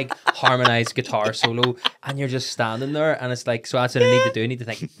 there's a big harmonized guitar solo, and you're just standing there, and it's like, so that's what I need to do. I need to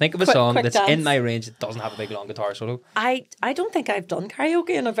think of a song quick that's in dance. my range that doesn't have a big long guitar solo. I don't think I've done karaoke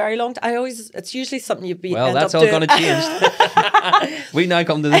in a very long time. It's usually something you'd be Well, end that's up all doing. going to change. We now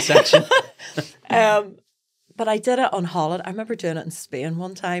come to the section. But I did it on holiday. I remember doing it in Spain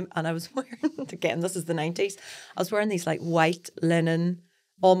one time, and I was wearing, again, this is the 90s, I was wearing these like white linen,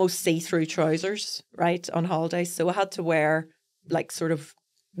 almost see-through trousers, right, on holiday. So I had to wear like sort of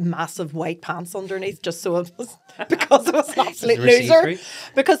massive white pants underneath just so it was, because it was an absolute They were loser. see-through?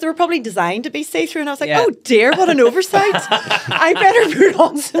 Because they were probably designed to be see-through, and I was like, Yeah. oh dear, what an oversight. I better put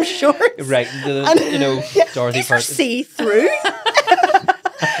on some shorts. Right, Dorothy These are Parton. see-through.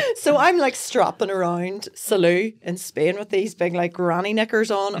 So I'm like strapping around Salou in Spain with these big like granny knickers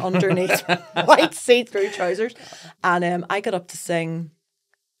on underneath white see-through trousers, and I got up to sing.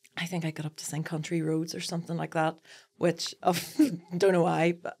 I think I got up to sing Country Roads or something like that, which don't know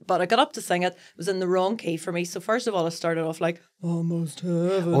why, but I got up to sing it. It was in the wrong key for me. So first of all, I started off like Almost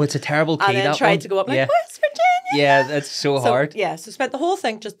Heaven, Oh, it's a terrible key. and then that tried one. to go up like yeah. West Virginia. Yeah, that's so hard. Yeah, so spent the whole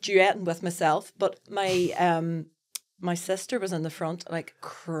thing just duetting with myself. But my sister was in the front, like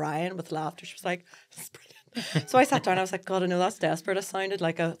crying with laughter. She was like, "This is brilliant." So I sat down. I was like, "God, I know that's desperate." I sounded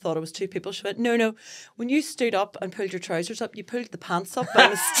like I thought it was two people. She went, "No. When you stood up and pulled your trousers up, you pulled the pants up by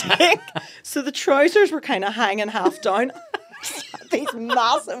mistake. So the trousers were kind of hanging half down." These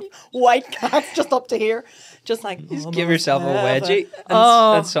massive white cats just up to here, just like Just give yourself a wedgie and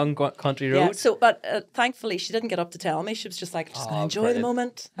Oh. sung Country Yeah, Road. so, but thankfully she didn't get up to tell me. She was just like, just going to Oh, enjoy brilliant. the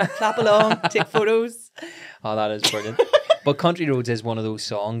moment, clap along, take photos. Oh, that is brilliant. But Country Roads is one of those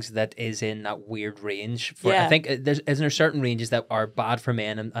songs that is in that weird range. For I Yeah. think isn't there certain ranges that are bad for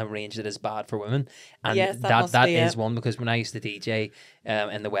men and a range that is bad for women? And Yes, that that must that be is it. one, because when I used to DJ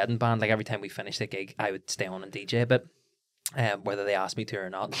in the wedding band, like every time we finished the gig, I would stay on and DJ a bit. Whether they asked me to or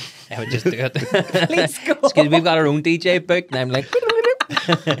not, I would just do it. Please go. Because we've got our own DJ book, and I'm like,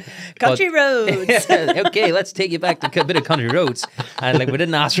 Country Roads. okay, let's take you back to a bit of Country Roads. And like, we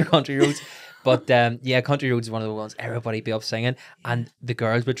didn't ask for Country Roads. But yeah, Country Roads is one of the ones everybody be up singing, and the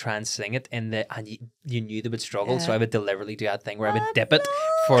girls would try and sing it and you knew they would struggle. So I would deliberately do that thing where I would dip it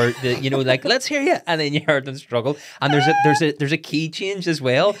for the like, let's hear you, and then you heard them struggle. And there's a key change as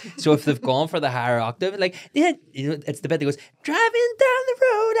well. So if they've gone for the higher octave, like it's the bit that goes, driving down the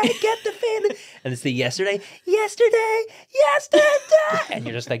road, I get the feeling, and it's the yesterday, and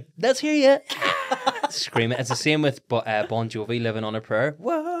you're just like, let's hear you, screaming. It's the same with Bon Jovi, Living on a Prayer.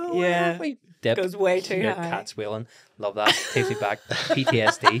 Whoa, Yeah. we dip. Goes way too Your high. cat's wailing. Love that. Takes me back.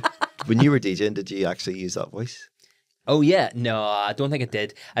 PTSD. When you were DJing, did you actually use that voice? Oh yeah, no, I don't think it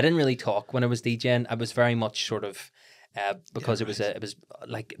did. I didn't really talk when I was DJing. I was very much sort of because it was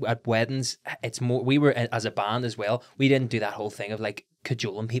like at weddings. It's more we were as a band as well. We didn't do that whole thing of like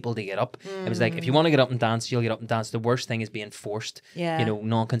cajoling people to get up. It was like if you want to get up and dance, you'll get up and dance. The worst thing is being forced. Yeah.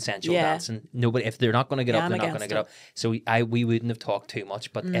 Non-consensual Yeah. dancing. Nobody, if they're not going to get Yeah, up, I'm they're not going to against get up. So we wouldn't have talked too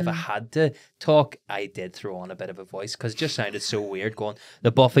much. But if I had to talk, I did throw on a bit of a voice because it just sounded so weird. Going,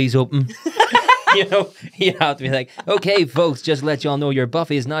 the buffet's open. You have to be like, okay, folks, just to let y'all know your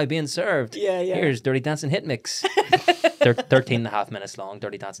buffet is now being served. Yeah. Here's Dirty Dancing Hit Mix. 13 and a half minutes long.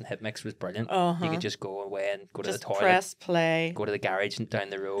 Dirty Dancing Hit Mix was brilliant. You could just go away and go to the toilet. Press play. Go to the garage and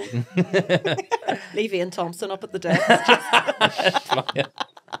down the road. Leave Ian Thompson up at the desk.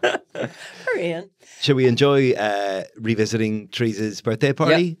 Poor Ian. Shall we enjoy revisiting Teresa's birthday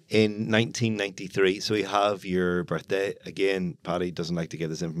party in 1993? So we have your birthday. Again, Paddy doesn't like to give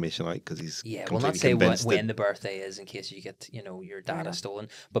this information out because he's we'll not say convinced when the birthday is in case you get, your data stolen.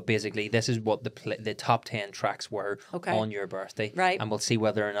 But basically, this is what the top 10 tracks were on your birthday. Right. And we'll see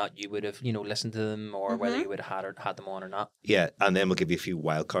whether or not you would have, listened to them or whether you would have had them on or not. Yeah, and then we'll give you a few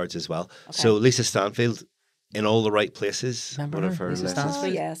wild cards as well. So Lisa Stanfield, In All the Right Places. Remember one of her, her Lisa lessons.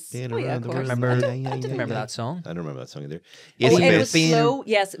 Stanfield? Yes. Being Oh, yeah, around of the course. world. I didn't remember that song. I don't remember that song either. Oh, Yes, it was Best. slow.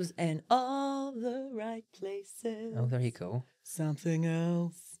 Yes, it was in all the right places. Oh, there you go. Something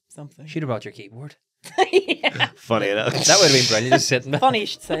else. Something. Should have brought your keyboard. Yeah. Funny enough. That would have been brilliant, just sitting there. Funny you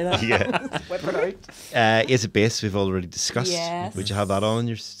should say that. Yeah. Whip it out. Is it Bass? We've already discussed. Yes. Would you have that on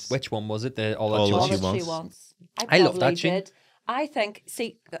your... Which one was it? The All All That That You She Want? Wants. Wants. I love probably that tune. did. I think,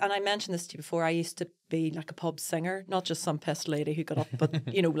 and I mentioned this to you before, I used to be like a pub singer, not just some pissed lady who got up, but,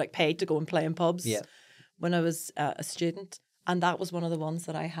 like paid to go and play in pubs when I was a student. And that was one of the ones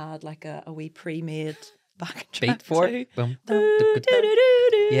that I had like a wee pre-made backing track Beat for to. it. Boom.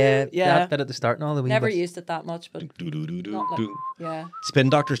 Yeah. That bit at the start and all the wee Never bits. used it that much, but not like, yeah. Spin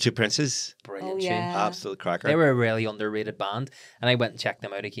Doctors, Two Princes. Brilliant Oh, tune. yeah. Absolute cracker. They were a really underrated band, and I went and checked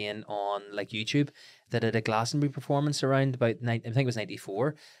them out again on like YouTube. They did a Glastonbury performance around about I think it was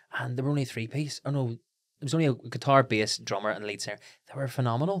 94, and they were only 3-piece. Oh no, it was only a guitar, bass, drummer, and lead singer. They were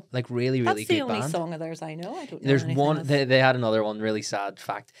phenomenal, like really That's good the only band. song of theirs I know. I don't know. There's anything one. else. They had another one. Really sad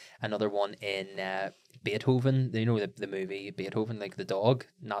fact. Another one in Beethoven. You know the movie Beethoven, like the dog,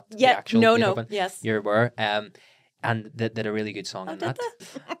 not the actual Beethoven. Yes. You're aware. And they did a really good song in did that.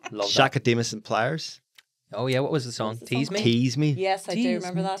 Love that. Shaka Demus and Pliers. Oh yeah, what was the song? the Tease song? Me. Tease Me. Yes, I do Tease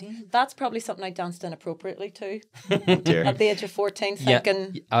remember me, that. tease. That's probably something I danced inappropriately to Dear. at the age of 14, Yeah,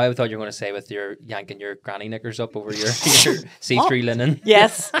 thinking, I thought you were going to say with your yanking your granny knickers up over your see-through linen.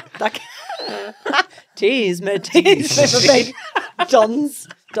 yes, that, tease me, for big Dunn's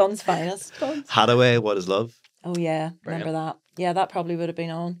finest. Dunn's. Hadaway, What Is Love? Oh yeah, Brilliant. remember that? Yeah, that probably would have been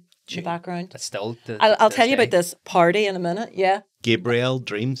on in the Tune. background. But still, I'll tell you about this party in a minute. Yeah, Gabriel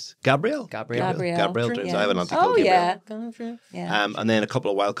Dreams. Gabriel Gabriel. Dreams. Yeah. I have an auntie Oh called Gabriel. yeah, yeah. And then a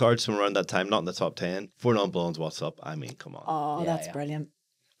couple of wild cards from around that time, not in the top 10. For Non-Blondes, What's Up? I mean, come on. Oh, Yeah, that's yeah. brilliant.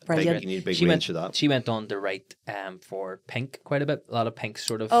 Big- Brilliant. you need a big She range went. for that. She went on to write for Pink quite a bit. A lot of Pink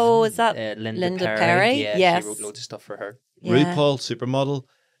sort of. Oh, is that Linda Perry? Yeah, Yes. she wrote loads of stuff for her. Yeah. RuPaul Supermodel,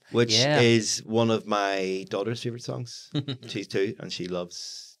 which Yeah. is one of my daughter's favourite songs. She's 2 and she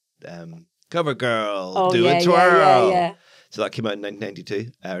loves Cover Girl, Oh Do yeah, a Twirl. yeah. So that came out in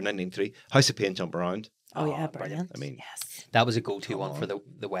 1992 or 1993. House of Pain, Jump Around. Oh yeah, brilliant. brilliant. I mean, yes. That was a go-to Come one on. for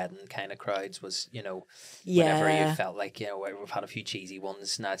the wedding kind of crowds. Was whenever Yeah. you felt like we've had a few cheesy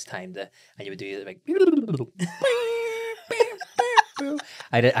ones, now it's time to, and you would do it like.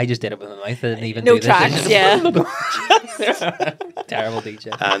 I just did it with my mouth. I didn't even No do this. tracks, yeah. Terrible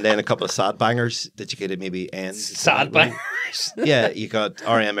DJ. and then a couple of sad bangers that you could maybe end. Sad tonight with. bangers. Yeah, you got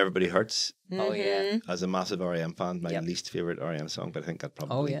R.E.M. Everybody Hurts. Oh yeah. As a massive R.E.M. fan, my Yep. least favourite R.E.M. song, but I think that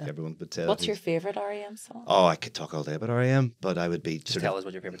probably Oh, yeah. everyone would say. What's that your is- favorite REM song? Oh, I could talk all day about R.E.M., but I would be Just sort tell us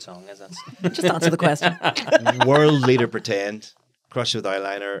what your favorite song is. That's Just answer the question. of world leader pretend, Crush with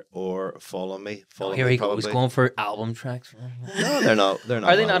Eyeliner, or Fall on Me. Fall oh, on here Me he goes, probably. going for album tracks. No, they're not. They're not.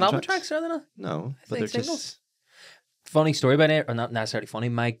 Are they not album tracks? Are they not? No, but think they're singles. just. Funny story about it, or not necessarily funny.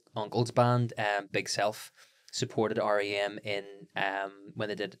 My uncle's band, Big Self, supported REM in when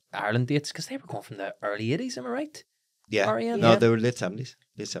they did Ireland dates because they were going from the early 80s. Am I right? Yeah. R.E.M.? No, Yeah. they were late 70s.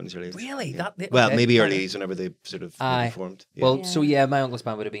 Late 70s, early 80s. Really? Yeah. That Well, okay. maybe early 80s whenever they sort of Aye. maybe formed. Yeah. Well, so yeah, my uncle's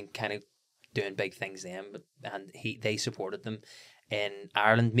band would have been kind of doing big things then, and they supported them in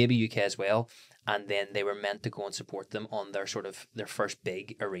Ireland, maybe UK as well, and then they were meant to go and support them on their their first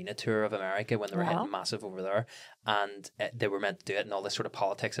big arena tour of America when they were Wow. hitting massive over there, and they were meant to do it, and all this sort of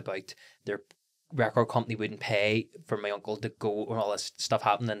politics about their record company wouldn't pay for my uncle to go when all this stuff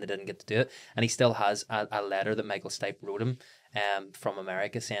happened and they didn't get to do it. And he still has a letter that Michael Stipe wrote him from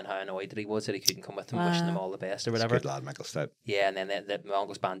America saying how annoyed that he was that he couldn't come with them, wishing them all the best or whatever. Good lad, Michael Stipe. Yeah, and then my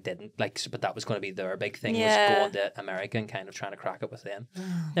uncle's band didn't but that was going to be their big thing, was going to America and kind of trying to crack it with them.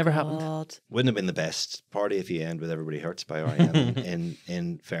 Never happened. Wouldn't have been the best party if you end with Everybody Hurts by R.E.M.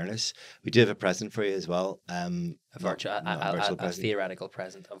 in fairness. We do have a present for you as well. A virtual present. theoretical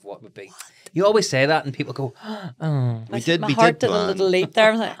present of what would be. You always say that and people go, oh. My heart did a little leap there.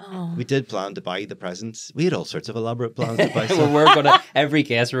 I was like, oh. We did plan to buy the presents. We had all sorts of elaborate plans to buy stuff. Well, we're gonna every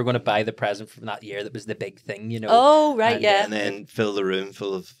guest we're gonna buy the present from that year that was the big thing, you know. Oh right, and then fill the room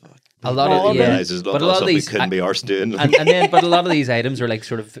full of a lot of but a lot of these couldn't be arse doing. And then but a lot of these items are like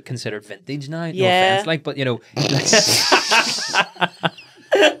sort of considered vintage now. No offense, like, but you know,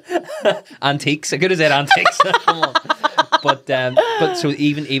 antiques. I could have said antiques. Come on. But so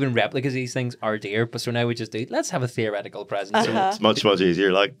even replicas of these things are dear. But so now we just do. Let's have a theoretical present. So it's much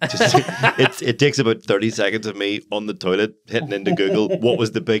easier. Like it takes about 30 seconds of me on the toilet hitting into Google what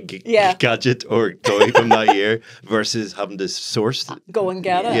was the big gadget or toy from that year versus having to source. Go and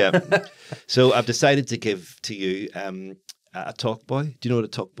get it. Yeah. So I've decided to give to you a talk boy. Do you know what a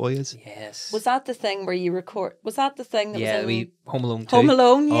talk boy is? Yes. Was that the thing where you record? Was that the thing that was in Home Alone 2? Home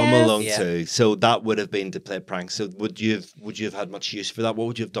Alone, yes. Home Alone 2. So that would have been to play pranks. So would you have had much use for that? What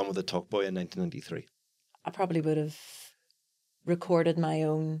would you have done with a talk boy in 1993? I probably would have recorded my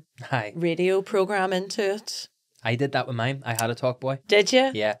own radio program into it. I did that with mine. I had a talk boy. Did you?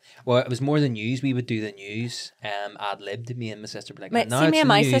 Yeah. Well, it was more the news. We would do the news ad-libbed. Me and my sister would be like, me and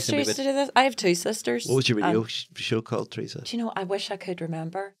my sister used to do this. I have two sisters. What was your radio show called, Teresa? Do you know, I wish I could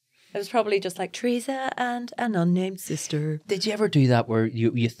remember. It was probably just like Teresa and an unnamed sister. Did you ever do that where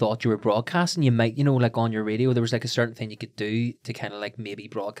you thought you were broadcasting? You might, like on your radio, there was like a certain thing you could do to kind of like maybe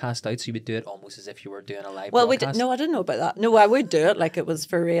broadcast out. So you would do it almost as if you were doing a live broadcast. No, I didn't know about that. No, I would do it like it was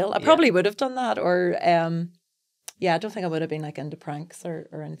for real. I probably would have done that, or I don't think I would have been like into pranks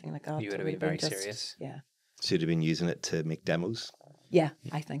or anything like that. You would have been very serious. Yeah. So you'd have been using it to make demos? Yeah,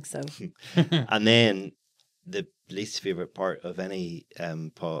 I think so. And then the least favourite part of any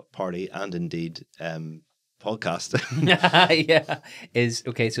party and indeed podcast is,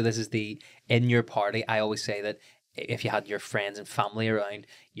 okay, so this is in your party. I always say that if you had your friends and family around,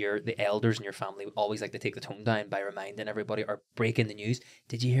 the elders in your family would always like to take the tone down by reminding everybody or breaking the news.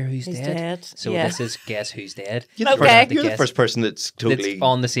 Did you hear who's dead? So this is Guess Who's Dead. You're the first person that's totally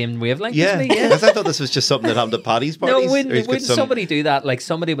on the same wavelength. Yeah, because I thought this was just something that happened to Paddy's parties. No, wouldn't somebody do that? Like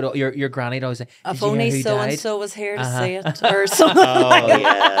somebody would, your granny would always say, if only so and so was here to see it, or something.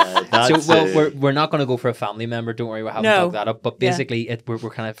 We're not going to go for a family member. Don't worry, we haven't dug that up. But basically, we're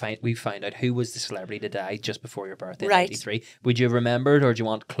kind of we found out who was the celebrity to die just before your birthday, in 93. Would you have remembered, or do you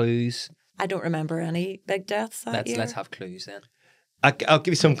want clues? I don't remember any big deaths that year. Let's have clues then. I'll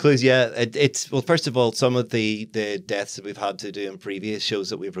give you some clues. Yeah, well, first of all, some of the deaths that we've had to do in previous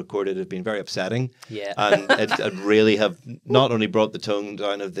shows that we've recorded have been very upsetting. Yeah, and it really have not only brought the tone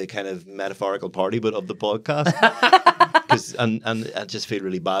down of the kind of metaphorical party, but of the podcast. And I just feel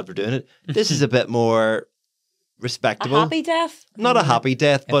really bad for doing it. This is a bit more respectable. A happy death? Not a happy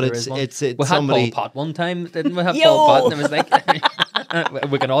death, but it's we somebody. had Paul Pot one time, didn't we? Have Paul Pot, and it was like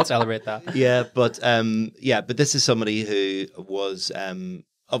we can all celebrate that. Yeah, but this is somebody who was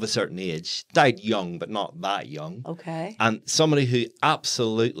of a certain age, died young, but not that young. Okay. And somebody who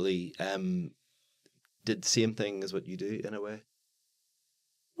absolutely did the same thing as what you do in a way.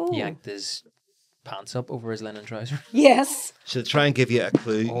 Oh. Yanked his pants up over his linen trouser. Yes. Should I try and give you a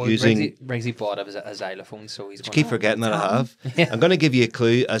clue using... Briggsy bought a xylophone, so he's going to... keep forgetting that I have. Yeah. I'm going to give you a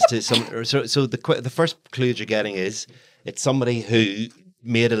clue as to some... So the first clue that you're getting is it's somebody who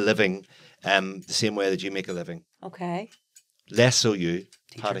made a living the same way that you make a living. Okay. Less so you,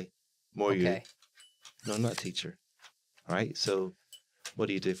 teacher. Paddy. More you. Okay. No, I'm not a teacher. All right, so what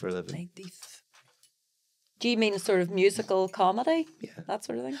do you do for a living? Do you mean sort of musical comedy? Yeah. That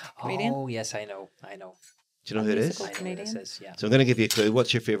sort of thing? Comedian? Oh, yes, I know. Do you know who it is? I know who this is, yeah. So I'm going to give you a clue.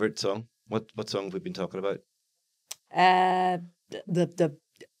 What's your favourite song? What song have we been talking about?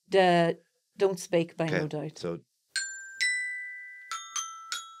 The Don't Speak by No Doubt. So...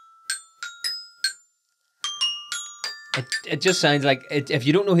 It just sounds like, if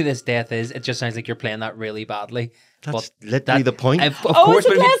you don't know who this death is, it just sounds like you're playing that really badly. That's literally the point. Of course,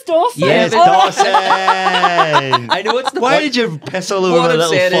 is it Les Dawson? Yes, Dawson. I know it's the Why point. did you piss all over what my I'm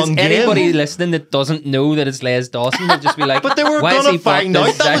little saying fun is game? anybody listening that doesn't know that it's Les Dawson will just be like, but they were going to find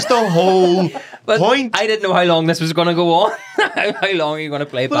out. That was the whole point. I didn't know how long this was going to go on. How long are you going to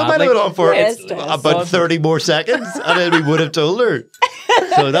play badly? It might have been on for Les about 30 more seconds, and then we would have told her.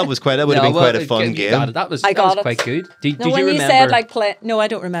 So that would have been quite a fun you game. got it. That was it. quite good. Did No, you when remember? you said like play, no, I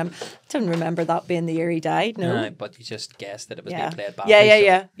don't remember. I didn't remember that being the year he died. No, But you just guessed that it was yeah, being played badly.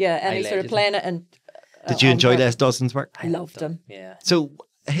 yeah. And I he started allegedly. playing it, and Did you on enjoy purpose. Les Dawson's work? I loved him. Yeah. So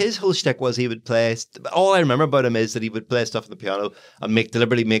his whole shtick was he would play. All I remember about him is that he would play stuff on the piano and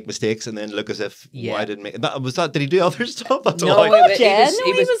deliberately make mistakes and then look as if I didn't make that. Was that? Did he do other stuff? That's No, all I-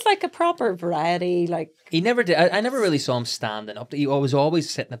 He was like a proper variety. Like He never did. I never really saw him standing up. He was always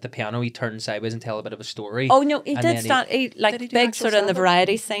sitting at the piano. He turned sideways and tell a bit of a story. oh no, he And did then stand. He like Did he do big actual sort of in the stand-up?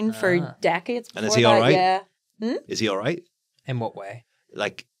 variety scene for decades. And is before he all that, right? Yeah, Is he all right? In what way?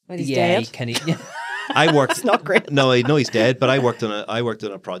 Like but he's yeah, dead. Can he? I worked. It's not great. No, I know he's dead, but I worked on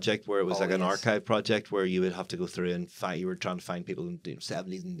a project where it was Oh, like an yes. archive project where you would have to go through and find. You were trying to find people in the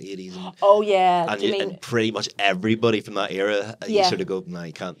 70s and 80s, Oh yeah, and, do you mean and pretty much everybody from that era. You Yeah. sort of go, no,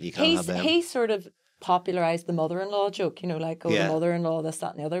 you can't have them. he sort of popularized the mother-in-law joke, like, Yeah. the mother-in-law, this,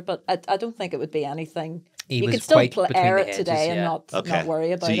 that, and the other. But I don't think it would be anything. He You was could still quite between air the it edges, today and yeah. not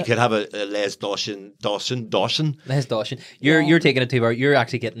worry about so you it. could have a Les Dawson. Les Dawson. You're taking it too far. You're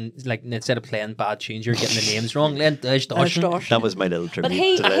actually getting, like, instead of playing bad tunes, you're getting the names wrong. Les Dawson. That was my little But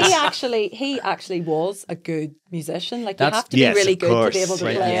tribute to Les. he actually was a good musician. Like you That's- have to be yes, really of good to course. be able to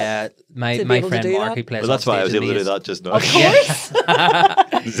Right, play it. yeah, to my be able to friend do Mark, that. who plays Well, that's on why I was stage able to with do me, that just now. Of course.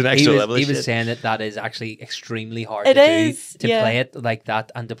 It's an extra level. he of was shit. saying that is actually extremely hard It to is, do, to yeah. play it like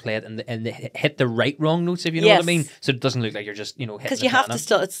that and to play it and hit the right wrong notes, if you know what I Yes. mean. So it doesn't look like you're just, hitting Because the you have piano.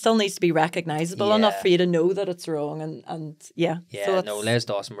 to it still needs to be recognizable enough Yeah. for you to know that it's wrong and yeah. Yeah, So no, Les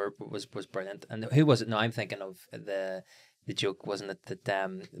Dawson was brilliant. And who was it? No, I'm thinking of the joke, wasn't it, that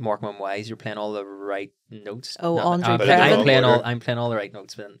Morecambe and Wise, you're playing all the right notes. Oh, Not- Andre I'm Previn. playing all the right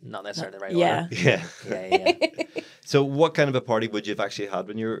notes, but not necessarily the right Yeah. order. Yeah. Yeah. So, what kind of a party would you have actually had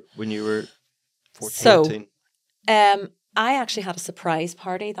when you were 14? So, 14? I actually had a surprise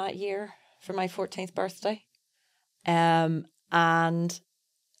party that year for my 14th birthday. And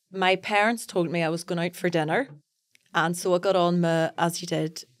my parents told me I was going out for dinner. And so I got on as you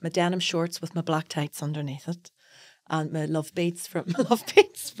did, my denim shorts with my black tights underneath it. And my love beads from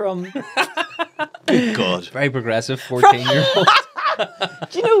Good God. Very progressive 14-year-old.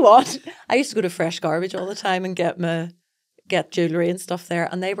 Do you know what? I used to go to Fresh Garbage all the time and get jewellery and stuff there,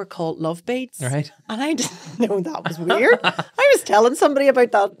 and they were called love beads. Right. And I didn't know that was weird. I was telling somebody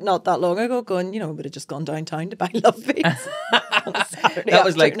about that not that long ago, going, would have just gone downtown to buy love beads. on a Saturday That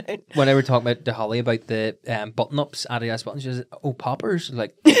was like afternoon. when I were talking about to Holly about the button-ups, Adidas buttons. She was, poppers.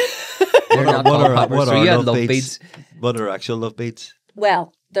 Like, they're not called poppers. So you had love beads. What are actual love beads?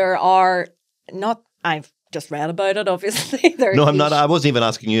 Well, there are not. I've just read about it. Obviously, No, I'm not. I wasn't even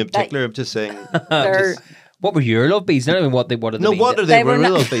asking you in particular. I'm just saying. They're What were your love beads? I don't know what are the No, beads? what are They they? were Were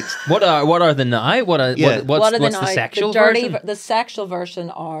not- love beads? What are the now? What's what are they what's now? the sexual the dirty, version? The sexual version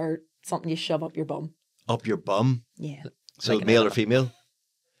are something you shove up your bum. Up your bum. Yeah, So Like an male or animal. female?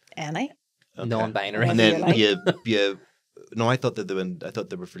 any. Okay. Non-binary. And Whatever then you you. No, I thought that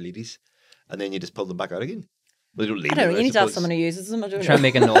they were for ladies, and then you just pull them back out again. Well, you don't leave I don't them, know. You need to have suppose. someone who uses them. I don't Try know. and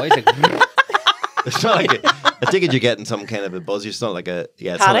make a noise. Like, It's not like I think you're getting some kind of a buzz. It's not like a It's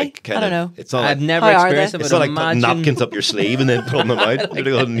not Paddy? like kind I don't of. know. It's not. I've Like, never How are experienced they? it, it's but not like putting imagine. napkins up your sleeve and then pulling them out. You're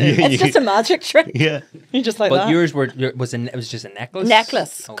going, It's just a magic trick. yeah. You just like But that. yours it was just a necklace.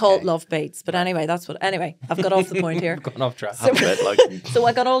 Necklace Okay. called love beads. But anyway, Anyway, I've got off the point here. Gone off track. I bet, like, So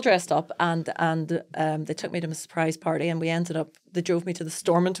I got all dressed up and they took me to a surprise party and they drove me to the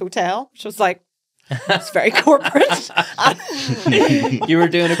Stormont Hotel, which was like, it's very corporate. You were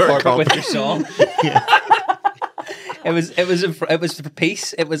doing a corporate with your song. It was for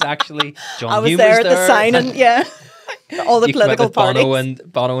peace. It was actually John I was Hume there at the signing, yeah. All the You came out political with Bono parties.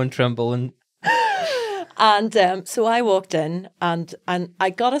 and Bono and Trimble and And so I walked in and I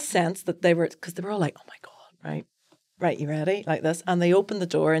got a sense that they were all like, oh my God, right, you ready? Like this. And they opened the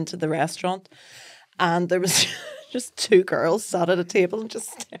door into the restaurant and there was just two girls sat at a table and just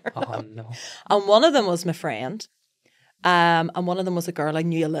staring. oh no. And one of them was my friend. And one of them was a girl I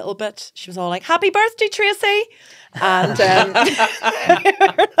knew a little bit. She was all like, happy birthday, Tracy. And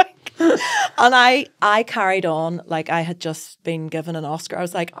and I carried on like I had just been given an Oscar. I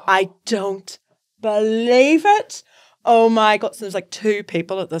was like, I don't believe it. Oh my God. So there's like two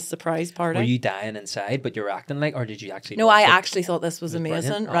people at this surprise party. Were you dying inside, but you're acting like, or did you actually? No, love I it? actually thought this was It was amazing,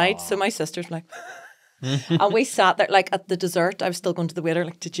 brilliant. right? Aw. So my sister's like, And we sat there, like at the dessert, I was still going to the waiter,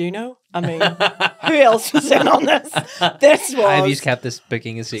 like, did you know? I mean, who else was in on this? This was... I've just kept this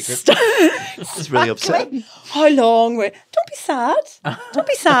booking a secret. It's really upsetting. How long? Don't be sad. Don't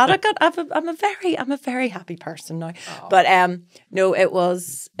be sad. I'm a very happy person now. Oh. But no, it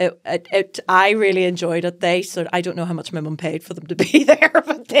was. I really enjoyed it. I don't know how much my mum paid for them to be there,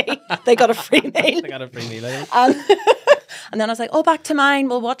 but they got a free meal. They got a free meal. And then I was like, oh, back to mine.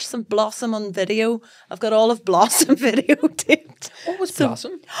 We'll watch some Blossom on video. I've got all of Blossom videotaped. What was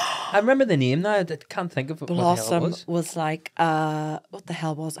Blossom? I remember the name now. I can't think of what the hell it was. Was like, what the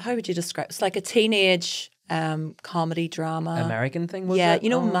hell was it? How would you describe it? It's like a teenage comedy drama. American thing, was it? Yeah, you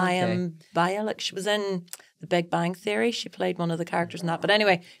know, Mayim Bialik. She was in The Big Bang Theory. She played one of the characters in that. But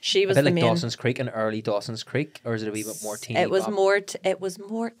anyway, she was a bit the like main. Dawson's Creek, an early Dawson's Creek, or is it a wee bit more teeny? It was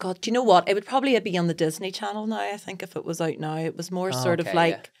more. God, do you know what? It would probably be on the Disney Channel now. I think if it was out now, it was more sort of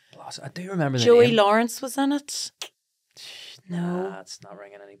like. Yeah. I do remember the Joey name. Lawrence was in it. No, it's not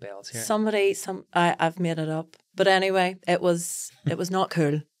ringing any bells here. I've made it up. But anyway, it was not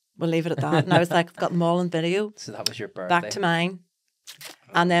cool. We'll leave it at that. And I was like, I've got them all on video. So that was your birthday. Back to mine.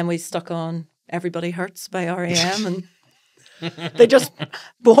 And then we stuck on Everybody Hurts by R.E.M. and they just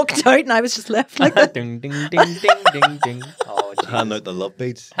walked out and I was just left like that. Ding, ding, ding, ding, ding, ding. Oh, hand out the love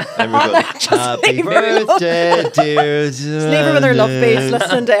beats. Happy birthday, dear. Just leave her with her love beats,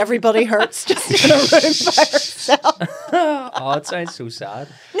 listening to Everybody Hurts, just in a room by herself. Oh, it sounds so sad.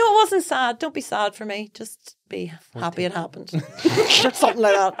 No, it wasn't sad. Don't be sad for me. Just be happy it happened. Something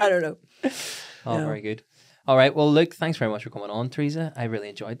like that. I don't know. Oh, no. Very good. All right. Well, look, thanks very much for coming on, Teresa. I really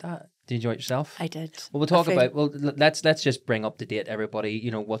enjoyed that. Did you enjoy it yourself? I did. Well, we'll talk about. Well, let's just bring up to date everybody.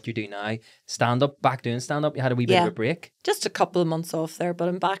 You know what you do now. Stand up. Back doing stand up. You had a wee bit of a break. Just a couple of months off there, but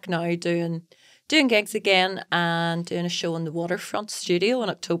I'm back now doing gigs again and doing a show in the Waterfront studio in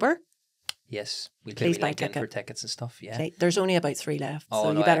October. Yes, we'll please buy for tickets and stuff. Yeah, okay. There's only about 3 left,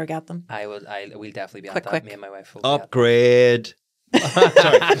 so you better get them. I will definitely be at that. Quick. Me and my wife will upgrade.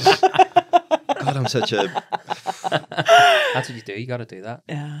 Sorry. God, I'm such a. That's what you do. You got to do that.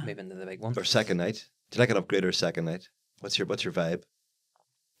 Yeah. Move into the big one. Or second night. Do you like an upgrade or a second night? What's your vibe?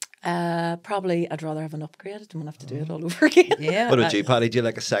 Probably I'd rather have an upgrade. I don't have to do it all over again. Yeah. What about you, Paddy? Do you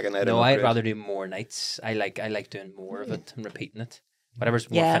like a second night? No, or an I'd rather do more nights. I like doing more of it and repeating it. Whatever's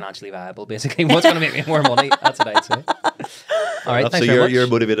more financially viable, basically. What's going to make me more money? That's what I'd say. All right, thanks very much. You're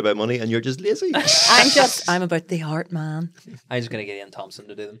motivated by money and you're just lazy. I'm about the art, man. I'm just going to get Ian Thompson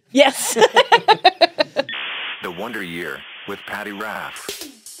to do them. Yes. The Wonder Year with Paddy Raff.